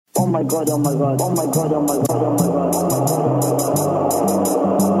Oh my god, oh my god, oh my god, oh my god, oh my god, oh my god.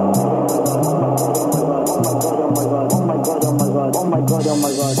 Oh my god, oh my god, oh my god, oh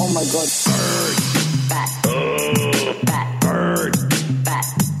my god, oh my god. Bird. Fat.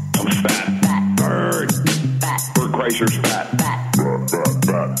 I'm fat. Bird. Bert Kreischer's fat.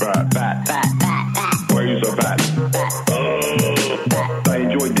 Fat. Why are you so fat? I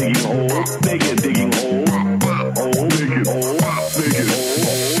enjoy digging holes. Make it digging holes. Make it hole.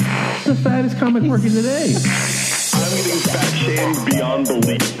 The fattest comic working today. I'm getting fat shamed beyond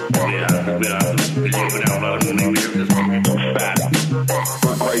belief. I'm fat.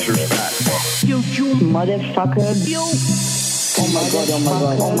 Bert Kreischer's fat. You motherfucker. You. Oh my god, oh my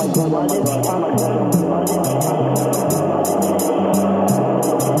god, oh my god, oh my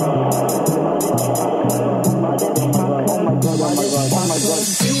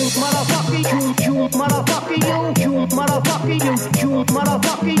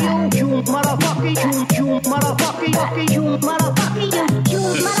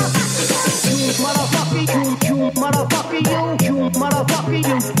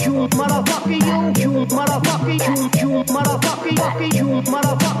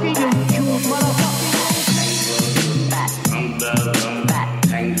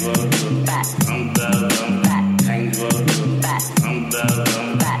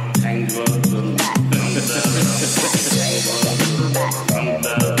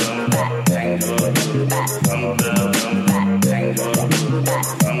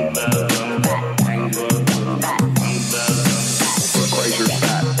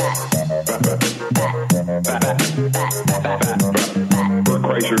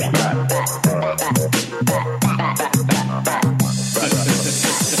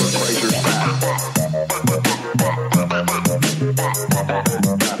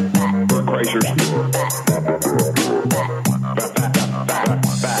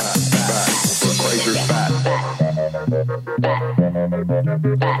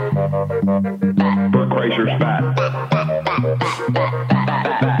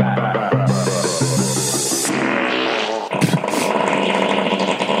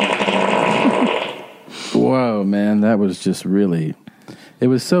Whoa, man, that was just really, it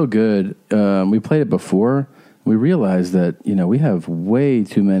was so good. We played it before. We realized that, we have way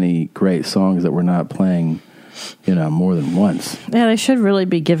too many great songs that we're not playing, more than once. Yeah, they should really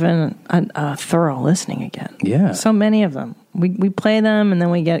be given a thorough listening again. Yeah. So many of them. We play them, and then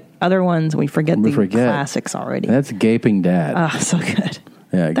we get other ones, and we forget classics already. That's Gaping Dad. Oh, so good.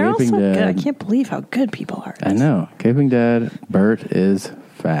 Yeah, They're Gaping all so Dad. good. I can't believe how good people are. I know. Gaping Dad, Bert is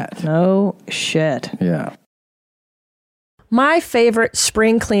fat. No shit. Yeah. My favorite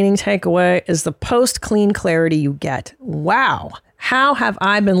spring cleaning takeaway is the post-clean clarity you get. Wow. How have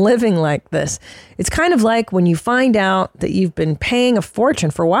I been living like this? It's kind of like when you find out that you've been paying a fortune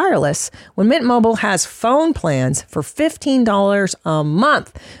for wireless when Mint Mobile has phone plans for $15 a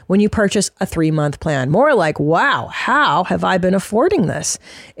month when you purchase a 3-month plan. More like, wow, how have I been affording this?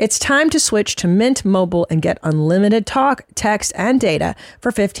 It's time to switch to Mint Mobile and get unlimited talk, text, and data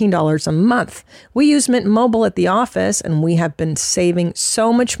for $15 a month. We use Mint Mobile at the office, and we have been saving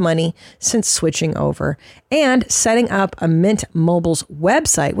so much money since switching over. And setting up a Mint Mobile's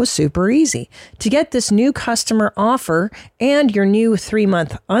website was super easy. To get this new customer offer and your new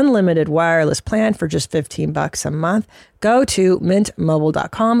 3-month unlimited wireless plan for just $15 a month, go to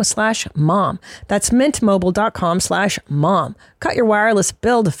mintmobile.com/mom. That's mintmobile.com/mom. Cut your wireless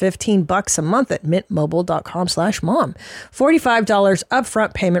bill to $15 a month at mintmobile.com/mom. $45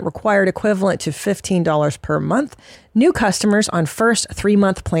 upfront payment required, equivalent to $15 per month. New customers on first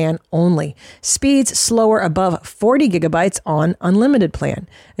 3-month plan only. Speeds slower above 40 gigabytes on unlimited plan.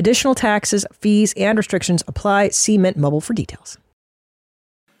 Additional taxes, fees, and restrictions apply. See Mint Mobile for details.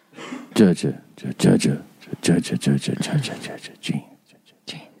 Judge.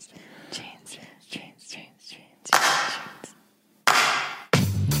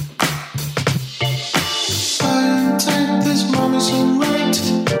 This mommy's right.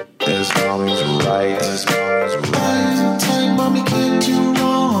 This mommy's right. This mommy's right. Take mommy can't do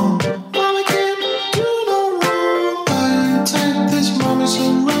wrong. Mommy can't do no wrong. Take this mommy's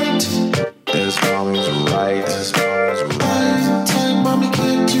right. This mommy's right. This mommy's right. Take mommy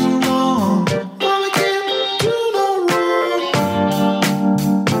can't do wrong. Mommy can't do no wrong.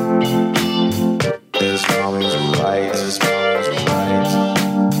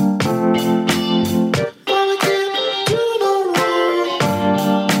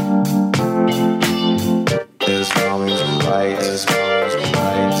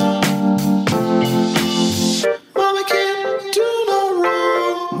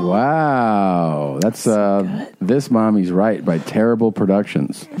 That's This Mommy's Right by Terrible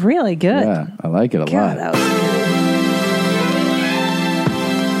Productions. Really good. Yeah, I like it a lot. That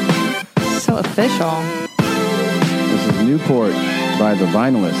was so official. This is Newport by The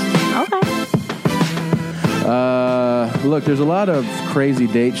Vinylist. Okay. Look, there's a lot of crazy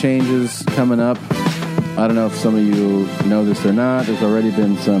date changes coming up. I don't know if some of you know this or not. There's already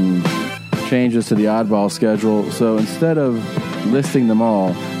been some changes to the Oddball schedule. So instead of listing them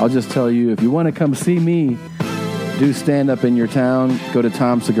all, I'll just tell you, if you want to come see me do stand-up in your town, go to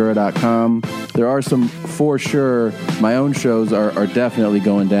TomSegura.com. There are some, for sure, my own shows are definitely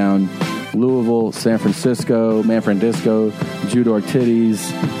going down. Louisville, San Francisco, Manfredisco, Judor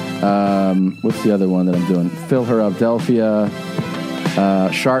Titties. What's the other one that I'm doing? Philadelphia,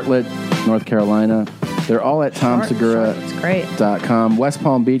 Charlotte, North Carolina. They're all at TomSegura.com. West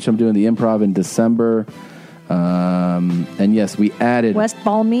Palm Beach, I'm doing the Improv in December. And yes, we added West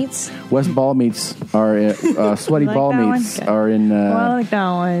Ball Meets. West Ball Meets are Sweaty like Ball that Meets one? are in I like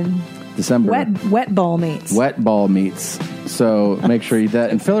that one. December. Wet Ball Meets. Wet Ball Meets. So make sure you that.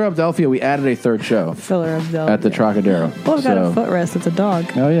 In Philadelphia, we added a third show Philadelphia at the Trocadero. Oh, I've got a footrest. It's a dog.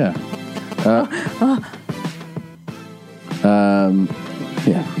 Oh yeah.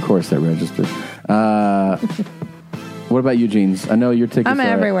 Yeah, of course that registered. What about you, Jeans? I know your tickets I'm are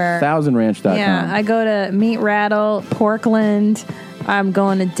everywhere. at ThousandRanch.com. Yeah, I go to Meat Rattle, Portland. I'm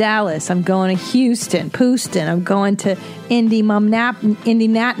going to Dallas. I'm going to Houston, Pouston. I'm going to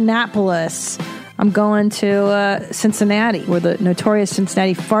Indianapolis. I'm going to Cincinnati, where the notorious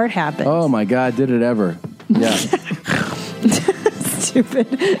Cincinnati fart happened. Oh my God, did it ever? Yeah.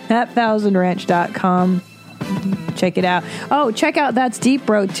 Stupid. At ThousandRanch.com. Check it out. Oh, check out That's Deep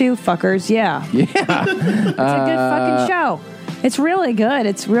Road too, fuckers. Yeah. Yeah. It's a good fucking show. It's really good.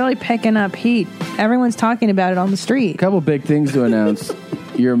 It's really picking up heat. Everyone's talking about it on the street. A couple big things to announce.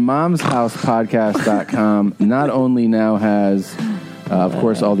 Your Mom's House Podcast.com not only now has, of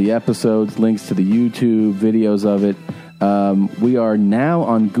course, all the episodes, links to the YouTube, videos of it. We are now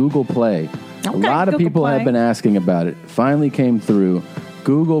on Google Play. A lot of people have been asking about it. Finally came through.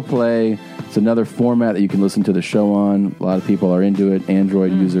 Google Play. It's another format that you can listen to the show on. A lot of people are into it,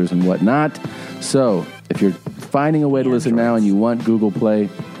 Android users and whatnot. So if you're finding a way to listen now and you want Google Play,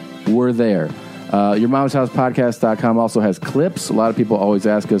 we're there. Your Mom's House Podcast.com also has clips. A lot of people always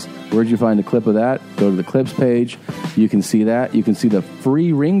ask us, where'd you find a clip of that? Go to the clips page. You can see that. You can see the free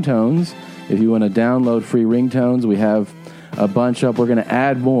ringtones. If you want to download free ringtones, we have a bunch up. We're going to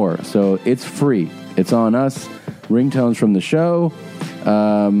add more. So it's free. It's on us. Ringtones from the show.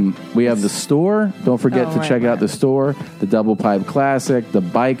 We have the store. Don't forget to check out the store. The Double Pipe Classic, the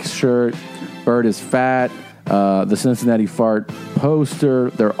bike shirt, Bird is Fat, the Cincinnati Fart poster.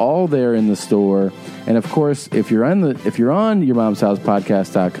 They're all there in the store. And of course, if you're on Your Mom's House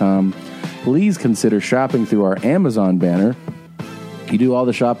Podcast.com, please consider shopping through our Amazon banner. You do all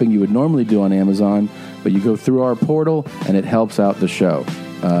the shopping you would normally do on Amazon, but you go through our portal and it helps out the show.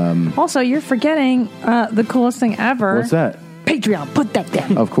 Also, you're forgetting the coolest thing ever. What's that? Patreon, put that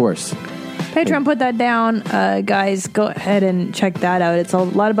down. Of course. Patreon, put that down. Guys, go ahead and check that out. It's a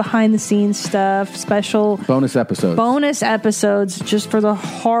lot of behind-the-scenes stuff, special... Bonus episodes just for the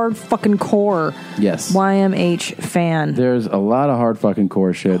hard fucking core. Yes. YMH fan. There's a lot of hard fucking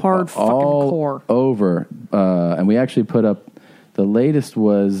core shit. All over. And we actually put up... The latest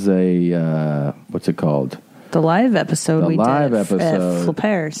was a... what's it called? The live episode we did at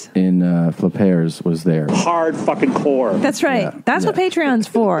Flippers. In Flippers was there. Hard fucking core. That's right. Yeah. That's what Patreon's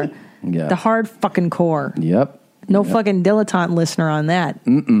for. Yeah. The hard fucking core. Yep. No fucking dilettante listener on that.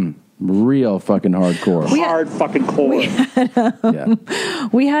 Real fucking hardcore. Hard fucking core.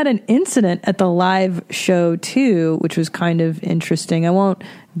 We had an incident at the live show too, which was kind of interesting. I won't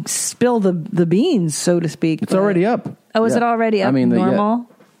spill the beans, so to speak. It's already up. Oh, is it already up? I mean, normal?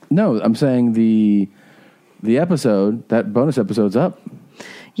 No, I'm saying the episode, that bonus episode's up.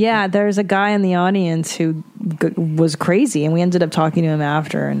 Yeah, there's a guy in the audience who was crazy, and we ended up talking to him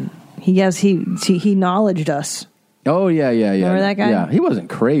after, and he acknowledged us. Oh yeah. Remember that guy? Yeah, he wasn't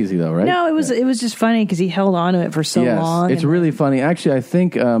crazy though, right? No, it was just funny because he held on to it for so long. It's really funny. Actually, I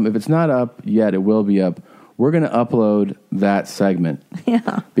think if it's not up yet, it will be up. We're going to upload that segment.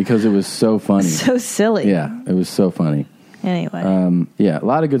 Yeah, because it was so funny, so silly. Yeah, it was so funny. Anyway, yeah, a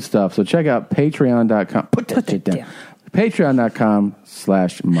lot of good stuff. So check out Patreon.com. Put that shit down.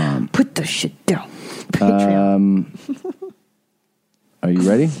 Patreon.com/mom. Put the shit down. Patreon. Are you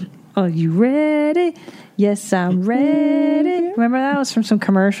ready? Are you ready? Yes, I'm ready. Remember that was from some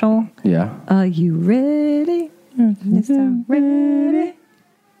commercial? Yeah. Are you ready? Yes, I'm ready.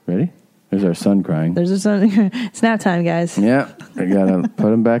 Ready? There's our son crying. There's a son. It's nap time, guys. Yeah, I gotta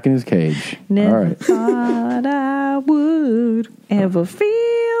put him back in his cage. Never All right. thought I would ever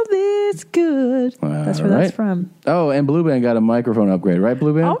feel this good. That's where that's from. Oh, and Blue Band got a microphone upgrade, right,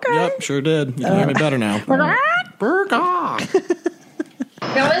 Blue Band? Okay. Yep, sure did. You can hear me better now. Now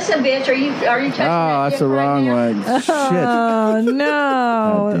listen, bitch. Are you touching that that's dick the wrong right now? one. Shit. Oh,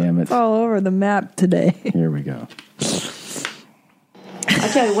 no. God damn it. It's all over the map today. Here we go. I'll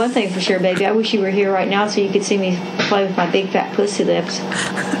tell you one thing for sure, baby. I wish you were here right now so you could see me play with my big fat pussy lips.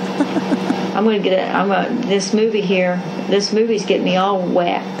 This movie here. This movie's getting me all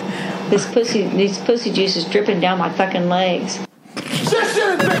wet. These pussy juice is dripping down my fucking legs. This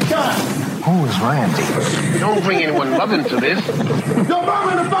shit is big time! Who is Randy? Don't bring anyone love into this. Your mom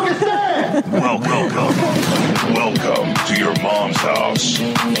in the fucking stand! Welcome to your mom's house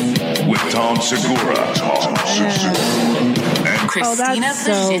with Tom Segura. And Christina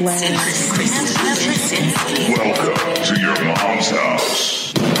so lame. welcome to your mom's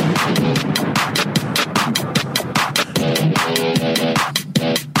house.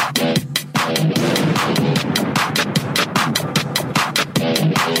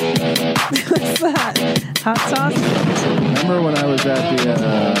 What's that? Hot sauce? Remember when I was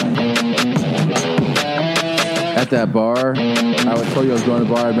at that bar? I was told you I was going to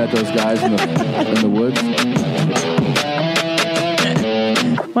the bar. I met those guys in the woods.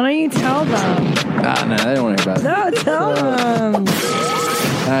 Why don't you tell them? No, they don't want to hear about it. No, tell them.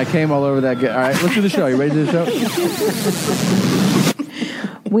 I came all over that guy. All right, let's do the show. You ready to do the show?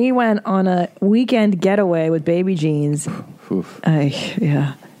 We went on a weekend getaway with Baby Jeans.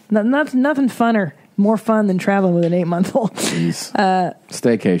 Yeah. Nothing funner. More fun than traveling with an 8-month-old.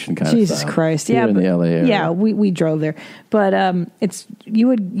 Staycation kind Jesus of style. Christ. Here Yeah. in the LA area. Yeah, we drove there. But it's you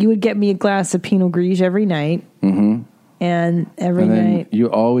would get me a glass of Pinot Grigio every night. Mm-hmm. And every and then night.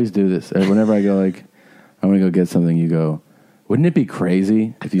 You always do this. Whenever I go, like, I'm going to go get something, you go, wouldn't it be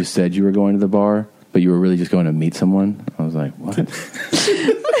crazy if you said you were going to the bar, but you were really just going to meet someone? I was like, what?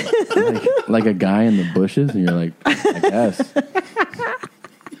 like a guy in the bushes? And you're like, I guess.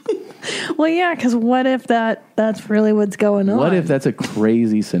 Well, yeah, because what if that's really what's going on? What if that's a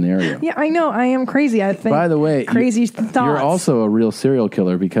crazy scenario? Yeah, I know. I am crazy. I think. By the way, crazy thoughts. You're also a real serial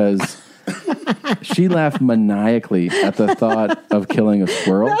killer because she laughed maniacally at the thought of killing a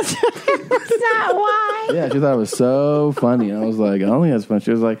squirrel. That's not why. Yeah, she thought it was so funny. And I was like, I don't think that's funny.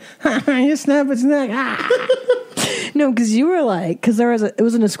 She was like, you snap its neck. No, because you were like, because it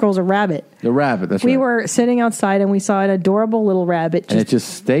wasn't a squirrel, it was a rabbit. The rabbit, that's We right. were sitting outside and we saw an adorable little rabbit. And it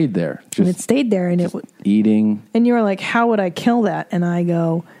just stayed there. And it stayed there and it eating. And you were like, how would I kill that? And I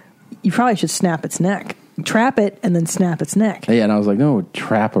go, you probably should snap its neck. Trap it and then snap its neck. Yeah, and I was like, no,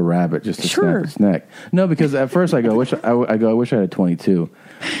 trap a rabbit just to snap its neck. No, because at first I go, I wish I had a 22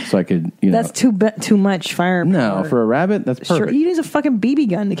 so I could, That's too much fire. No, for a rabbit, that's perfect. Sure, you use a fucking BB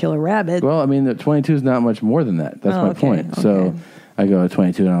gun to kill a rabbit. Well, I mean, the 22 is not much more than that. That's my point. So I go at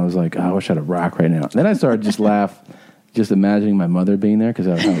 22 and I was like, I wish I had a rock right now. Then I started just laugh, just imagining my mother being there because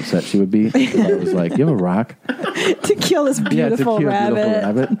of how upset she would be. I was like, you have a rock? To kill this beautiful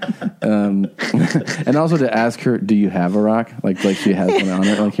rabbit. And also to ask her, do you have a rock? Like she has one on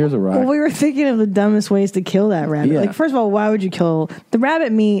it. Like, here's a rock. Well, we were thinking of the dumbest ways to kill that rabbit. Yeah. Like, first of all, why would you kill the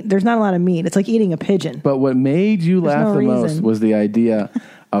rabbit meat? There's not a lot of meat. It's like eating a pigeon. But what made you laugh the most was the idea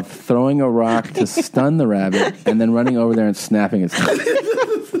of throwing a rock to stun the rabbit and then running over there and snapping its neck.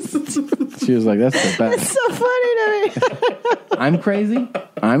 She was like, that's the best. It's so funny to me. I'm crazy?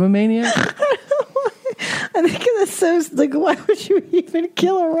 I'm a maniac? I think it's so, like, why would you even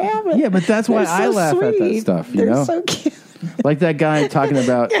kill a rabbit? Yeah, but that's why They're I so laugh at that sweet. stuff, you They're know? so cute. Like that guy talking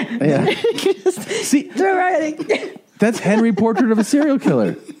about... Yeah. See, that's Henry Portrait of a Serial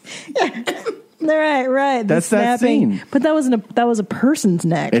Killer. Right. That's that scene. But that was a person's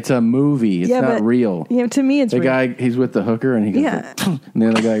neck. It's a movie. It's not real. Yeah, to me it's the real. guy, he's with the hooker and he goes, Yeah. and the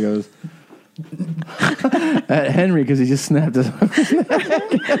other guy goes... at Henry because he just snapped his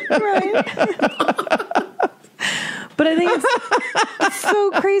But I think it's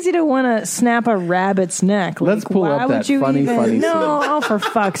so crazy to want to snap a rabbit's neck. Like, Let's pull why up would that you funny even, scene. No, oh, for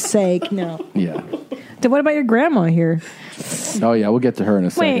fuck's sake, no. Yeah. What about your grandma here? Oh yeah, we'll get to her in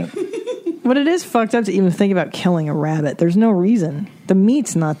a second. But it is fucked up to even think about killing a rabbit. There's no reason. The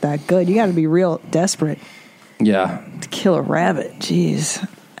meat's not that good. You got to be real desperate Yeah. to kill a rabbit. Jeez.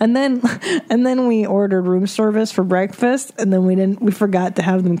 And then we ordered room service for breakfast, and then we forgot to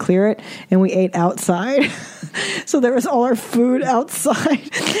have them clear it, and we ate outside. So there was all our food outside.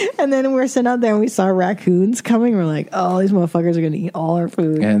 And then we were sitting out there and we saw raccoons coming. We're like, oh, these motherfuckers are going to eat all our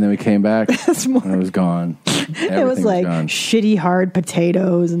food. And then we came back and it was gone. It was like shitty hard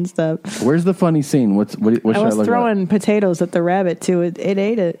potatoes and stuff. Where's the funny scene? What should I look I was throwing potatoes at the rabbit too. It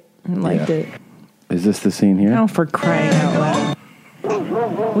ate it and liked it. Is this the scene here? Oh, for crying out loud.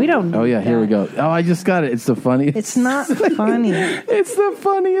 We don't. Oh, yeah, here we go. Oh, I just got it. It's the funniest. It's not funny. It's the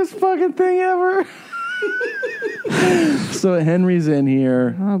funniest fucking thing ever. So Henry's in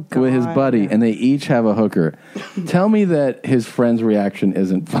here with his buddy, and they each have a hooker. Tell me that his friend's reaction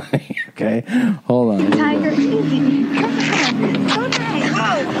isn't funny, okay? Hold on. Tiger, easy.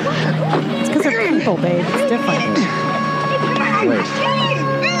 It's because they're people, babe. It's different.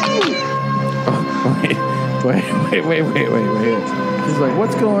 Wait. He's like,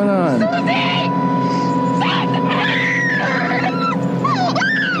 what's going on?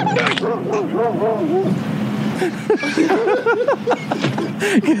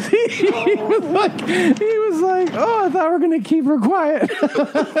 he was like, oh, I thought we were going to keep her quiet.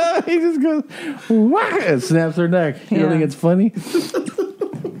 He just goes, whack, and snaps her neck. You don't think it's funny?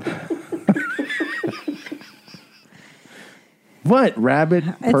 What rabbit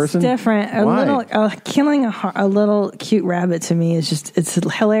person? It's different. Killing a little cute rabbit to me is just, it's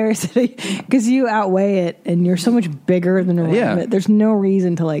hilarious because you outweigh it and you're so much bigger than a rabbit. There's no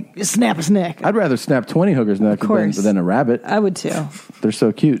reason to like snap his neck. I'd rather snap 20 hookers' neck than a rabbit. I would too. They're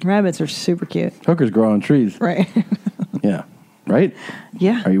so cute. Rabbits are super cute. Hookers grow on trees. Right. Yeah. Right?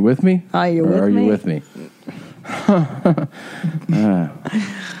 Yeah. Are you with me? Are you with me?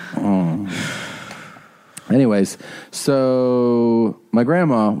 Anyways, so my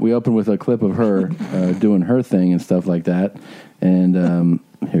grandma, we opened with a clip of her doing her thing and stuff like that. And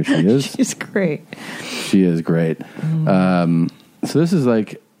here she is. She's great. She is great. So this is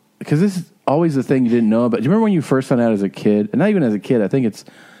like, because this is always the thing you didn't know about. Do you remember when you first found out as a kid? And not even as a kid, I think it's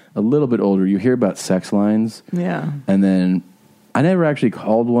a little bit older. You hear about sex lines. Yeah. And then I never actually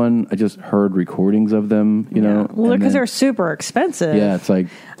called one. I just heard recordings of them, you know. Well, because they're super expensive. Yeah, it's like...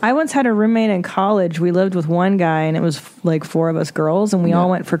 I once had a roommate in college. We lived with one guy, and it was like 4 of us girls, and we all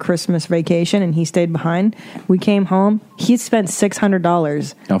went for Christmas vacation, and he stayed behind. We came home. He spent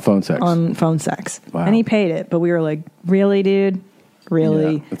 $600 on phone sex. Wow. And he paid it, but we were like, really, dude?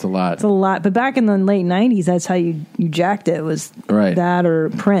 Really? Yeah, it's a lot. It's a lot. But back in the late 90s, that's how you jacked it, was that or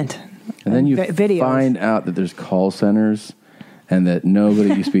print. And then you videos. find out that there's call centers and that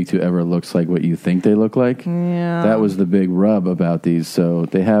nobody you speak to ever looks like what you think they look like. Yeah. That was the big rub about these. So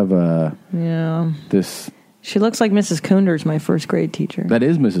they have this... She looks like Mrs. Koonders, my first grade teacher. That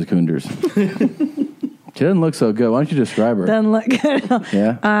is Mrs. Koonders. She doesn't look so good. Why don't you describe her? Doesn't look good.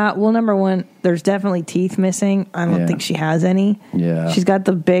 Yeah? Well, number one, there's definitely teeth missing. I don't think she has any. Yeah. She's got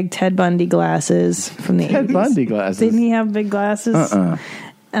the big Ted Bundy glasses from the 80s. Ted Bundy glasses? Didn't he have big glasses?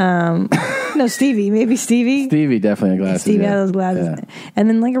 No, Stevie. Maybe Stevie. Stevie definitely had glasses. Stevie had those glasses. Yeah. And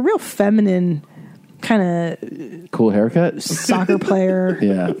then like a real feminine kind of cool haircut. Soccer player.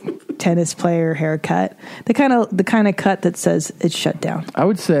 Yeah. Tennis player haircut. The kind of cut that says it's shut down. I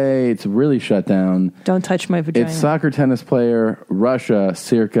would say it's really shut down. Don't touch my vagina. It's soccer, tennis player, Russia,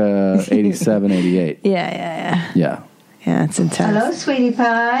 circa 87, 88. Yeah. Yeah. Yeah, it's intense. Hello, sweetie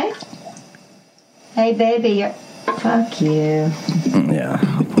pie. Hey, baby. Fuck you. Yeah.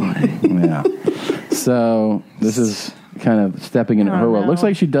 Oh, boy. Yeah. So this is kind of stepping into her world. Looks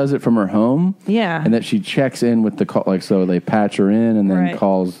like she does it from her home. Yeah. And that she checks in with the call, like, so they patch her in and then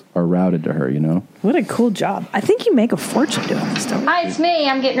calls are routed to her, you know? What a cool job. I think you make a fortune doing this stuff. Hi, it's me.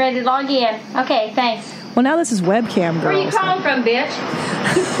 I'm getting ready to log in. Okay, thanks. Well, now this is webcam girl. Where are you calling from, bitch?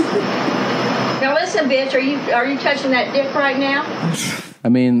 Now listen, bitch. Are you touching that dick right now? I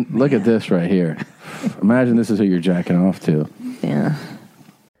mean, look at this right here. Imagine this is who you're jacking off to. Yeah.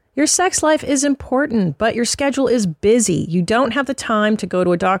 Your sex life is important, but your schedule is busy. You don't have the time to go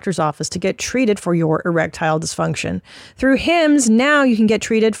to a doctor's office to get treated for your erectile dysfunction. Through HIMS, now you can get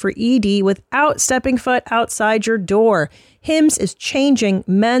treated for ED without stepping foot outside your door. HIMS is changing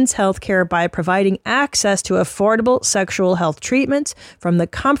men's health care by providing access to affordable sexual health treatments from the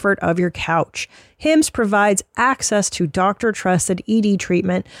comfort of your couch. HIMS provides access to doctor-trusted ED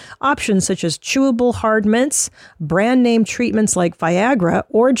treatment, options such as chewable hard mints, brand-name treatments like Viagra,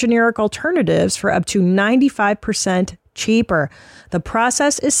 or generic alternatives for up to 95% cheaper. The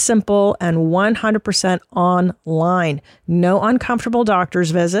process is simple and 100% online. No uncomfortable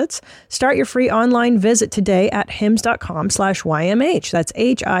doctor's visits. Start your free online visit today at hims.com/YMH. That's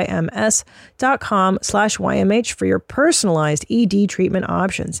HIMS.com/YMH for your personalized ED treatment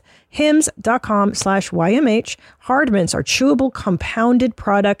options. hims.com/YMH. Hard mints are chewable compounded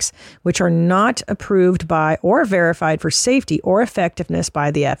products which are not approved by or verified for safety or effectiveness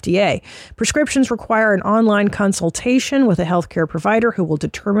by the FDA. Prescriptions require an online consultation with a healthcare provider who will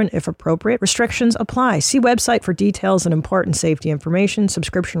determine if appropriate. Restrictions apply. See website for details and important safety information.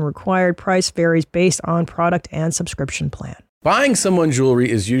 Subscription required. Price varies based on product and subscription plan. Buying someone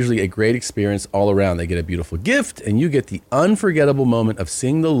jewelry is usually a great experience all around. They get a beautiful gift, and you get the unforgettable moment of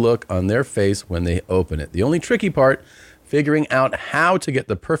seeing the look on their face when they open it. The only tricky part, figuring out how to get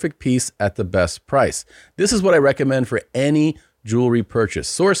the perfect piece at the best price. This is what I recommend for any jewelry purchase.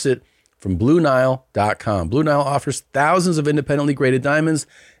 Source it from BlueNile.com. Blue Nile offers thousands of independently graded diamonds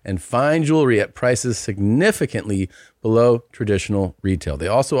and fine jewelry at prices significantly below traditional retail. They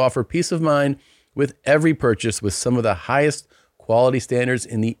also offer peace of mind with every purchase with some of the highest quality standards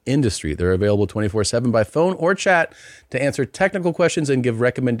in the industry. They're available 24/7 by phone or chat to answer technical questions and give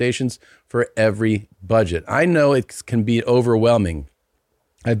recommendations for every budget. I know it can be overwhelming.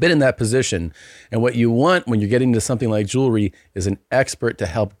 I've been in that position, and what you want when you're getting into something like jewelry is an expert to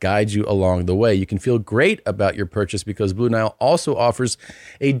help guide you along the way. You can feel great about your purchase because Blue Nile also offers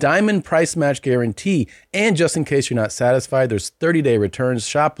a diamond price match guarantee. And just in case you're not satisfied, there's 30-day returns.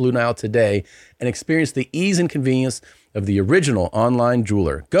 Shop Blue Nile today and experience the ease and convenience of the original online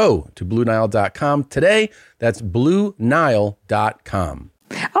jeweler. Go to BlueNile.com today. That's BlueNile.com.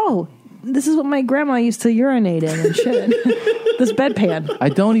 Oh, this is what my grandma used to urinate in and shit. This bedpan. I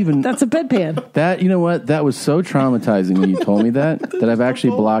don't even... That's a bedpan. That, you know what? That was so traumatizing when you told me that I've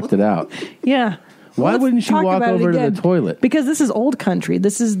actually blocked it out. Yeah. Why wouldn't she walk over to the toilet? Because this is old country.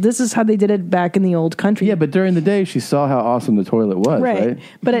 This is how they did it back in the old country. Yeah, but during the day, she saw how awesome the toilet was, right?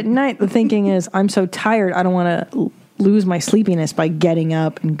 But at night, the thinking is, I'm so tired, I don't want to lose my sleepiness by getting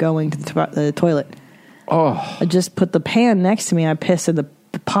up and going to the toilet. Oh. I just put the pan next to me. I piss in the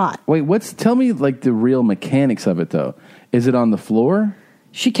pot. Wait, tell me like the real mechanics of it, though. Is it on the floor?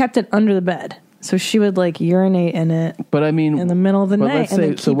 She kept it under the bed. So she would like urinate in it. But I mean, in the middle of the night, let's and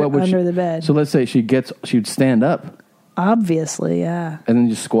then keep it under the bed. So let's say she'd stand up. Obviously, yeah. And then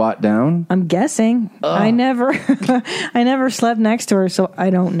just squat down. I'm guessing. Ugh. I never slept next to her, so I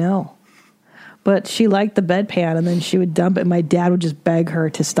don't know. But she liked the bedpan, and then she would dump it. My dad would just beg her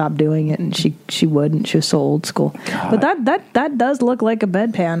to stop doing it, and she wouldn't. She was so old school. God. But that does look like a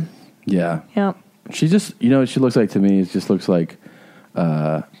bedpan. Yeah. Yeah. She just, you know what she looks like to me? It just looks like,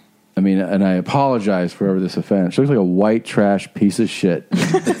 I mean, and I apologize for this offense. She looks like a white trash piece of shit.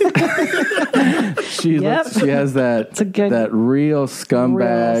 She has that real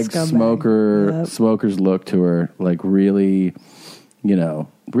scumbag smoker's look to her. Like really,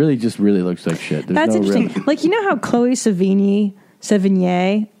 really looks like shit. There's That's no interesting. real... Like, you know how Chloe Sevigny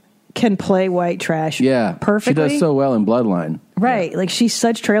can play white trash perfectly? She does so well in Bloodline. Right. Like, she's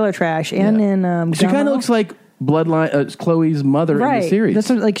such trailer trash. And in she kind of looks like Bloodline, Chloe's mother in the series. That's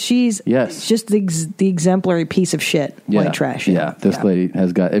what, like, she's just the exemplary piece of shit, white trash. Yeah, this lady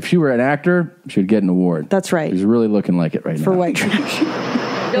has got, if she were an actor, she would get an award. That's right. She's really looking like it right now. For white trash.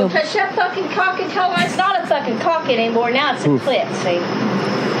 Don't touch that fucking cock and tell her it's not a fucking cock anymore. Now it's a clit, see?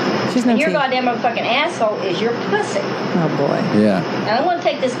 She's no and your teeth. goddamn motherfucking asshole is your pussy. Oh, boy. Yeah. And I'm going to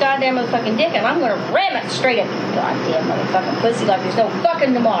take this goddamn motherfucking dick and I'm going to ram it straight up your goddamn motherfucking pussy like there's no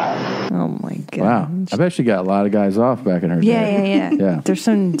fucking tomorrow. Oh, my God. Wow. I bet she got a lot of guys off back in her day. Yeah. There's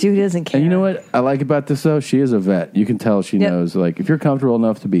some dude who doesn't care. And you know what I like about this, though? She is a vet. You can tell she knows, like, if you're comfortable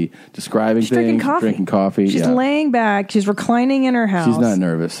enough to be describing things, drinking coffee. She's laying back. She's reclining in her house. She's not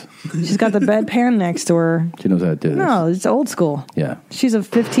nervous. She's got the bedpan next to her. She knows how to do this. No, it's old school. Yeah. She's a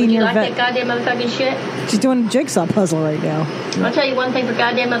 15-year You like vet. that goddamn motherfucking shit? She's doing a jigsaw puzzle right now. I'll tell you one thing for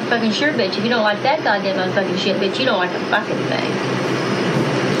goddamn motherfucking sure, bitch. If you don't like that goddamn motherfucking shit, bitch, you don't like a fucking thing.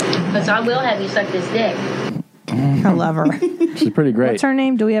 Because I will have you suck this dick. I love her. She's pretty great. What's her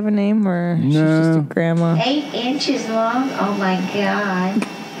name? Do we have a name? Or she's just a grandma? 8 inches long? Oh, my God.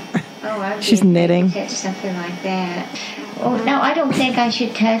 Oh, I She's knitting. touch something like that. Oh, no, I don't think I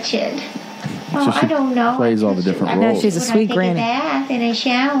should touch it. Oh, So she I don't know. plays all the different roles. she's a When sweet I granny. take a bath and a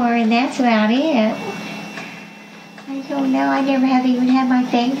shower, and that's about it. I don't know. I never have even had my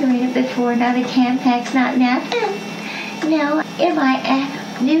finger in it before. Not a Tampax, not nothing. No,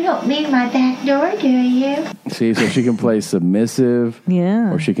 you don't mean my back door, do you? See, so she can play submissive.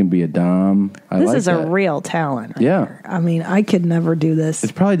 Yeah. Or she can be a dom. This is a real talent. Yeah. I mean, I could never do this.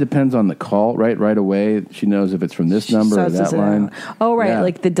 It probably depends on the call, right? Right away, she knows if it's from this number or that line. Oh, right. Yeah.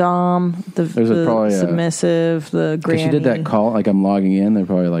 Like the dom, the submissive, the granny. She did that call, like I'm logging in. They're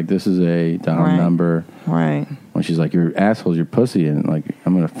probably like, this is a dom number. Right. When she's like, you're assholes, you're pussy, and like,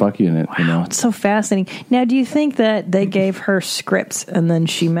 I'm going to fuck you in it. You know? It's so fascinating. Now, do you think that they gave her scripts and then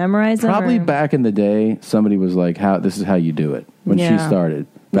she memorized them? Probably back in the day, somebody was like, this is how you do it. When she started,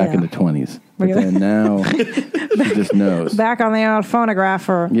 back in the 20s. But then now, she just knows. Back on the old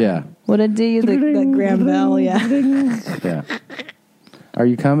phonographer. Yeah. What did it do? The Graham Bell, yeah. Yeah. Are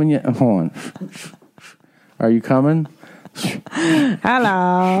you coming yet? Hold on. Are you coming?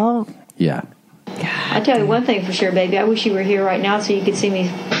 Hello. Yeah. I tell you one thing for sure, baby. I wish you were here right now so you could see me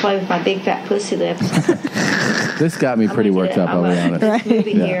play with my big fat pussy lips. This got me pretty worked up, I'll be honest. This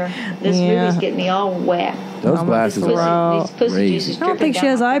movie here, this movie's getting me all wet. Those glasses are These pussy crazy. juices I don't think she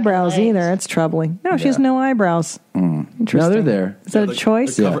has eyebrows either. It's troubling. No, she has no eyebrows. No, they're there. Is that a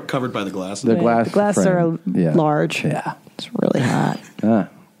choice? They're covered by the glasses. The glass The glasses are frame. large. Yeah. It's really hot.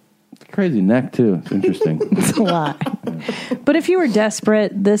 It's a crazy neck, too. It's interesting. It's a lot. But if you were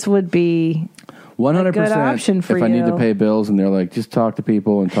desperate, this would be 100%. a good option for if you. I need to pay bills and they're like, just talk to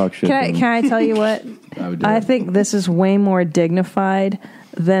people and talk shit. Can I tell you what? I think this is way more dignified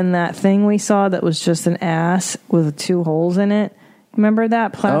than that thing we saw that was just an ass with 2 holes in it. Remember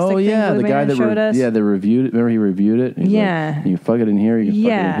that plastic thing the guy that showed us? they reviewed it. Remember he reviewed it? He's Yeah. like, you fuck it in here, you can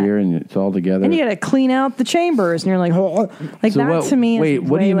fuck it in here, and it's all together. And you got to clean out the chambers, and you're like, oh. Like so that what, to me is wait,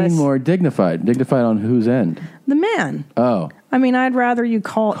 what do way you less- mean more dignified? Dignified on whose end? The man. Oh. I mean, I'd rather you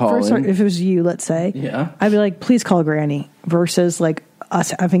call first, in. if it was you, let's say. Yeah. I'd be like, please call Granny, versus like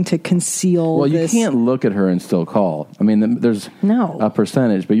us having to conceal Well, this. you can't look at her and still call. I mean, there's a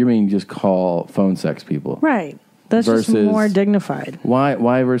percentage, but you mean just call phone sex people. Right. That's just more dignified. Why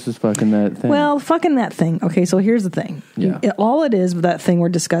versus fucking that thing? Well, fucking that thing. Okay, so here's the thing. Yeah. All it is with that thing we're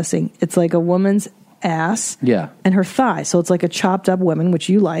discussing, it's like a woman's ass Yeah. and her thigh. So it's like a chopped up woman, which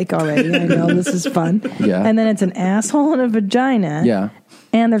you like already. I know this is fun. Yeah. And then it's an asshole and a vagina. Yeah.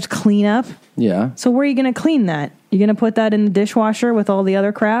 And there's cleanup. Yeah. So where are you going to clean that? You're going to put that in the dishwasher with all the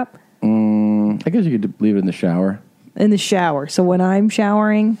other crap? I guess you could leave it in the shower. In the shower. So when I'm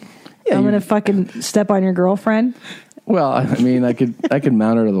showering, I'm going to fucking step on your girlfriend? Well, I mean, I could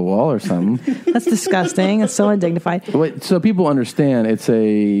mount her to the wall or something. That's disgusting. It's so undignified. Wait, so people understand it's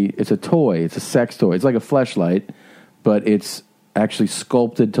a toy. It's a sex toy. It's like a fleshlight, but it's actually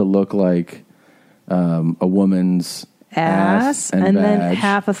sculpted to look like a woman's ass and then badge.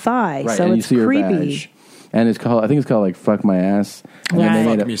 half a thigh. Right, So and it's you see creepy. Her badge. And it's called, I think it's called like Fuck My Ass. And then they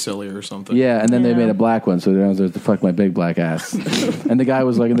Fuck made me silly or something. Yeah, and then they made a black one, so there's the Fuck My Big Black Ass. And the guy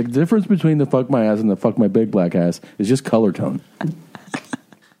was like, the difference between the Fuck My Ass and the Fuck My Big Black Ass is just color tone.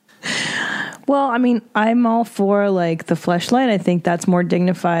 Well, I mean, I'm all for like the fleshlight. I think that's more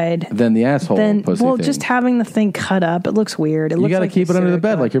dignified Then the asshole pussy thing. just having the thing cut up, it looks weird. It You looks got to like keep it under the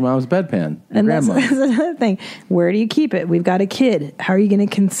bed like your mom's bedpan. Your And that's, grandma. that's another thing. Where do you keep it? We've got a kid. How are you going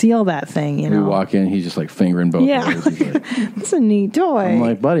to conceal that thing? You We know? walk in, he's just like fingering both Yeah. ways. He's like, It's a neat toy. I'm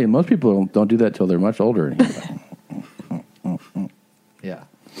like, buddy, most people don't do that till they're much older. And he's like, yeah.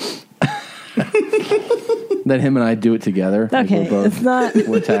 Then him and I do it together. Like, Okay, it's not-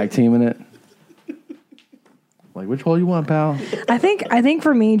 We're tag teaming it. Like, which hole you want, pal? I think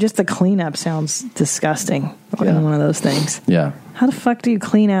for me, just the cleanup sounds disgusting. In one of those things. Yeah. How the fuck do you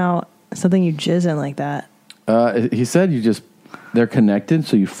clean out something you jizz in like that? He said they're connected,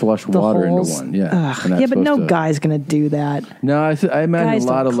 so you flush The water holes? into one. Yeah. Ugh. And that's Yeah, but no supposed to- guy's going to do that. No, I imagine Guys a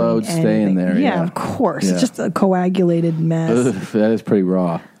lot don't of loads clean stay in anything. there. Yeah, of course. Yeah. It's just a coagulated mess. Ugh, that is pretty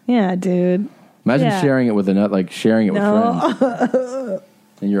raw. Yeah, dude. Imagine Yeah. sharing it with sharing it with friends. No.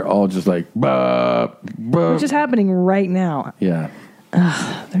 And you're all just like, bah, bah. Which is happening right now. Yeah.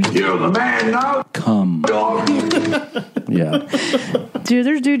 You're the man now. Come. Yeah. Dude,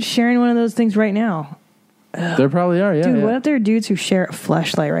 there's dudes sharing one of those things right now. There probably are, yeah. Dude, yeah. what if there are dudes who share a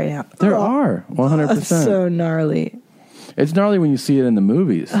fleshlight right now? There are, 100%. That's so gnarly. It's gnarly when you see it in the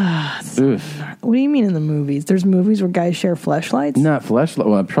movies. Oof. What do you mean in the movies? There's movies where guys share fleshlights? Not fleshlight.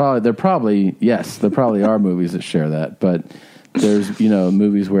 Well, there probably are movies that share that, but there's,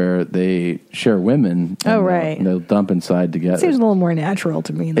 movies where they share women. And right. They'll dump inside together. Seems a little more natural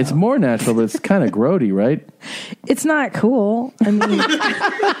to me, though. It's more natural, but it's kind of grody, right? It's not cool. I mean,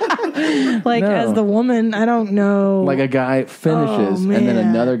 like, No. as the woman, I don't know. Like a guy finishes, Oh, and then man.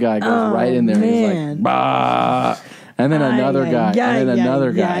 another guy goes Oh, right in there, and he's man. like, bah. And then another guy. And then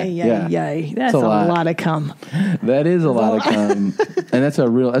another guy. Yeah. That's a lot of cum. That is a lot of cum. And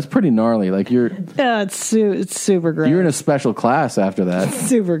that's pretty gnarly. Like it's super gross. You're in a special class after that.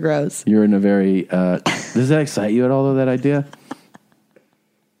 Super gross. You're in a very, does that excite you at all, though, that idea?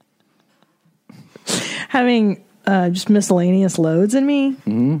 Having just miscellaneous loads in me?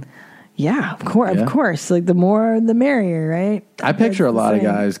 Mm-hmm. Yeah, of course. Like the more, the merrier, right? I picture a lot of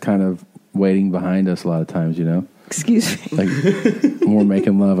guys kind of waiting behind us a lot of times, you know? Excuse me. Like, when we're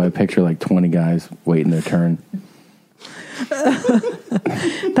making love, I picture like 20 guys waiting their turn.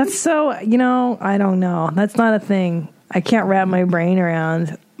 That's so, I don't know. That's not a thing. I can't wrap my brain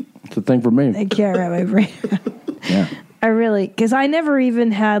around. It's a thing for me. I can't wrap my brain around. Yeah. Because I never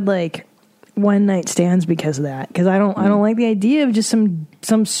even had like one night stands because of that. Because I don't like the idea of just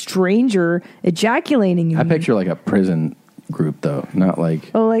some stranger ejaculating. I picture like a prison group though, not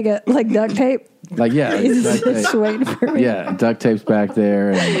like like duct tape. Like He's duct tape. just waiting for me. Yeah, duct tape's back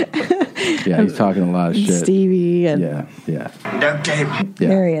there, and he's talking a lot of shit. Stevie and yeah. Duct tape. Yeah.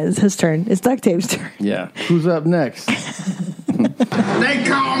 There he is. His turn. It's duct tape's turn. Yeah. Who's up next? They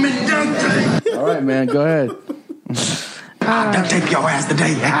call me duct tape. All right, man. Go ahead. I'll duct tape your ass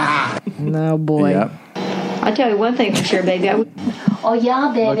today. No boy. Yep. I'll tell you one thing for sure, baby. Oh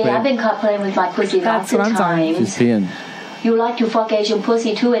yeah, baby. Look, babe. I've been caught playing with my pussy lots of times. She's peeing. You like to fuck Asian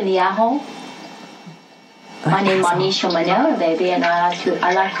pussy too in the asshole? My name is Manisha Manera, baby, and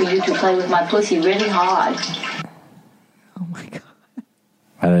I like for you to play with my pussy really hard. Oh my god.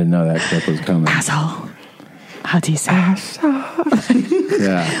 I didn't know that clip was coming. Asshole. How do you say?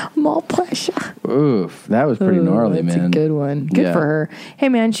 Yeah. More pressure. Oof. That was pretty gnarly, that's man. a good one. Good for her. Hey,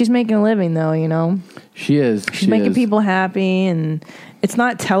 man, she's making a living, though, She is. She's making people happy, and it's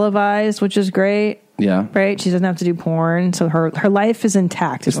not televised, which is great. Yeah. Right? She doesn't have to do porn, so her life is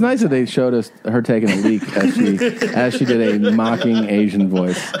intact. It's nice that they showed us her taking a leak as she did a mocking Asian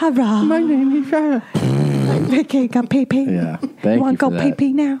voice. Hurrah. My name is Vicky got pee-pee. Yeah. Thank you want to for go that.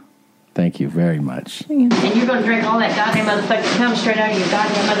 pee-pee now? Thank you very much. And you're going to drink all that goddamn motherfucking cum straight out of your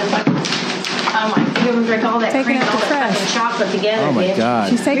goddamn motherfucking... Oh my... You're going to drink all that Taking cream and out all the that trash. fucking chocolate together, Oh, my bitch. God.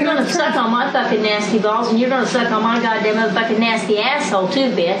 She's taking You're out going the to suck on my fucking nasty balls, and you're going to suck on my goddamn motherfucking nasty asshole, too,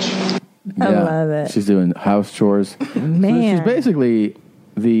 bitch. I love it. She's doing house chores. Man. So she's basically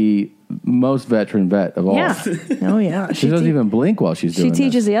the most veteran vet of all. Yeah. Oh, yeah. She doesn't even blink while she's doing She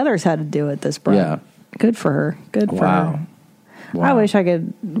teaches the others how to do it, this bro. Yeah. Good for her. Good for Wow. her. I wish I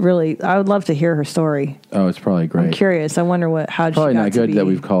could I would love to hear her story. Oh, it's probably great. I'm curious. I wonder how she got Probably not to good be. that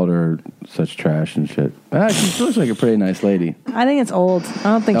we've called her such trash and shit. She looks like a pretty nice lady. I think it's old. I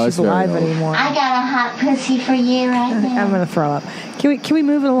don't think No, she's it's very alive old. anymore. I got a hot pussy for you right now. I'm going to throw up. Can we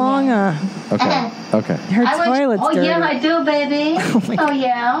move it along? Okay. Her toilet's dirty. yeah, I do, baby. Oh,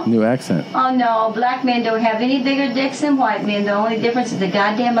 yeah. New accent. Oh, no. Black men don't have any bigger dicks than white men. The only difference is the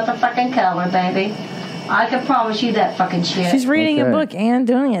goddamn motherfucking color, baby. I can promise you that fucking shit. She's reading a book and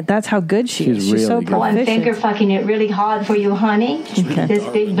doing it. That's how good she is. She's so really good. Oh, I'm proficient. finger fucking it really hard for you, honey. This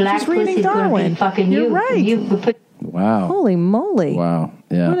big black She's reading pussy's gonna Darwin. be fucking You're you. right. You put Wow. Holy moly. Wow.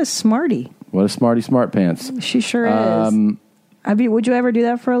 Yeah. What a smarty. What a smarty smart pants. She sure is. Would you ever do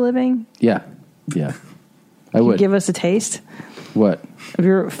that for a living? Yeah. Yeah. I Can you would. give us a taste What? of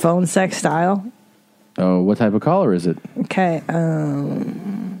your phone sex style? Oh, what type of collar is it? Okay.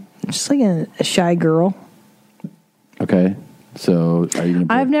 Just like a shy girl. Okay. So, are you going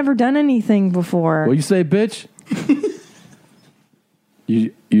to... I've never done anything before. What you say, bitch?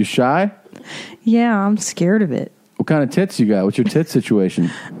 You shy? Yeah, I'm scared of it. What kind of tits you got? What's your tit situation?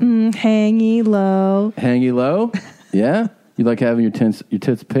 Hangy low. Hangy low? Yeah? You like having your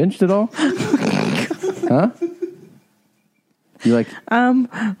tits pinched at all? Huh? You like...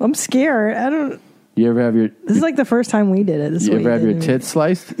 I'm scared. I don't... You ever have your... This is like the first time we did it. You ever have your tits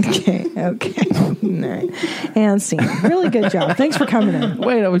sliced? Okay. All right. And scene. Really good job. Thanks for coming in.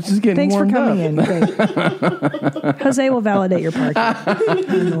 Wait, I was just getting Thanks for warmed coming up. in. Great. Jose will validate your part.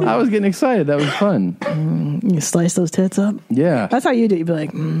 I was getting excited. That was fun. You slice those tits up? Yeah. That's how you do it. You'd be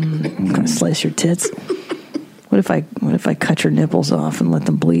like, I'm going to slice your tits. What if I cut your nipples off and let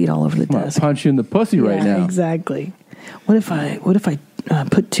them bleed all over the desk? Punch you in the pussy right now. Exactly. What if I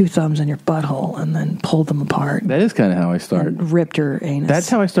put two thumbs in your butthole and then pulled them apart? That is kind of how I start. Ripped your anus. That's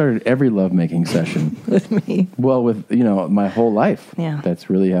how I started every lovemaking session. With me. Well, with, my whole life. Yeah. That's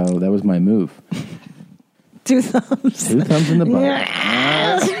really that was my move. Two thumbs. Two thumbs in the butt.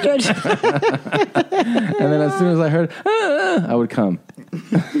 Yes. Good. And then as soon as I heard, I would come. I'm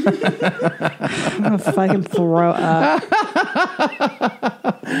going to fucking throw up.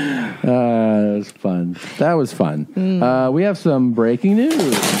 That was fun. That was fun. We have some breaking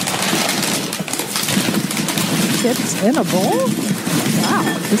news. chips in a bowl?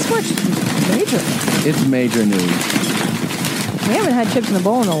 Wow, this much major. It's major news. We haven't had chips in a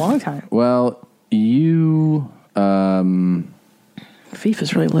bowl in a long time. Well, you... FIFA's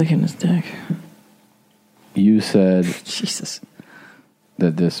really licking his dick. You said... Jesus.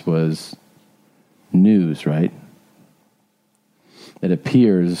 That this was news, right? It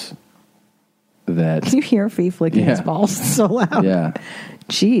appears that... Can you hear Fief licking his balls? It's so loud. Yeah.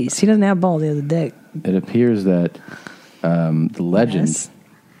 Jeez, he doesn't have balls, he has a dick. It appears that the legend is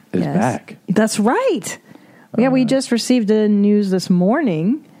back. That's right. Yeah, we just received the news this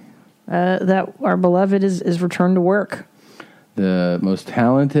morning that our beloved is returned to work. The most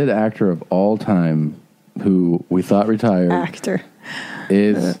talented actor of all time, who we thought retired,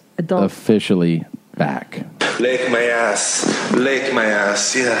 is officially back. Lick my ass,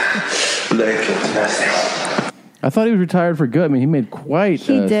 yeah, lick it. I thought he was retired for good. I mean, he made quite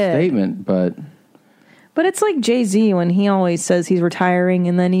a did. statement, but it's like Jay-Z when he always says he's retiring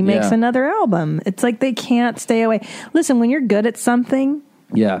and then he makes another album. It's like they can't stay away. Listen, when you're good at something,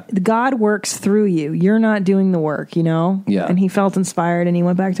 God works through you. You're not doing the work, you know? Yeah. And he felt inspired and he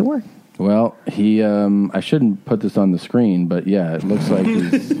went back to work. Well, he, I shouldn't put this on the screen, but yeah, it looks like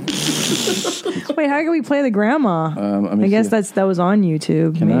he's... Wait, how can we play the grandma? I guess that was on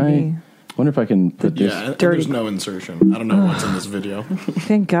YouTube. Can maybe. I wonder if I can put this... Yeah, there's no insertion. I don't know what's in this video.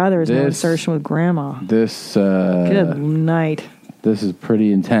 Thank God there was no insertion with grandma. This... Good night. This is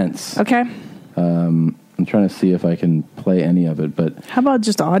pretty intense. Okay. I'm trying to see if I can play any of it, but... How about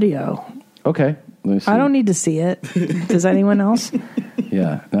just audio? Okay. Let me see. I don't need to see it. Does anyone else?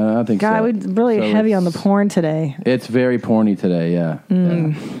 Yeah. No, I don't think God, so. we're really So heavy on the porn today. It's very porny today, yeah.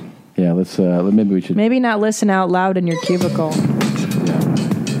 Yeah, let's... maybe we should... Maybe not listen out loud in your cubicle.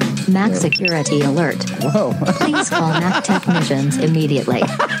 Mac security alert. Whoa. Please call Mac technicians immediately.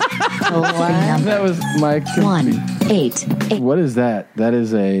 That was my... 1-8. What is that? That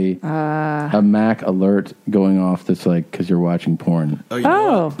is a Mac alert going off that's like, because you're watching porn. Oh, you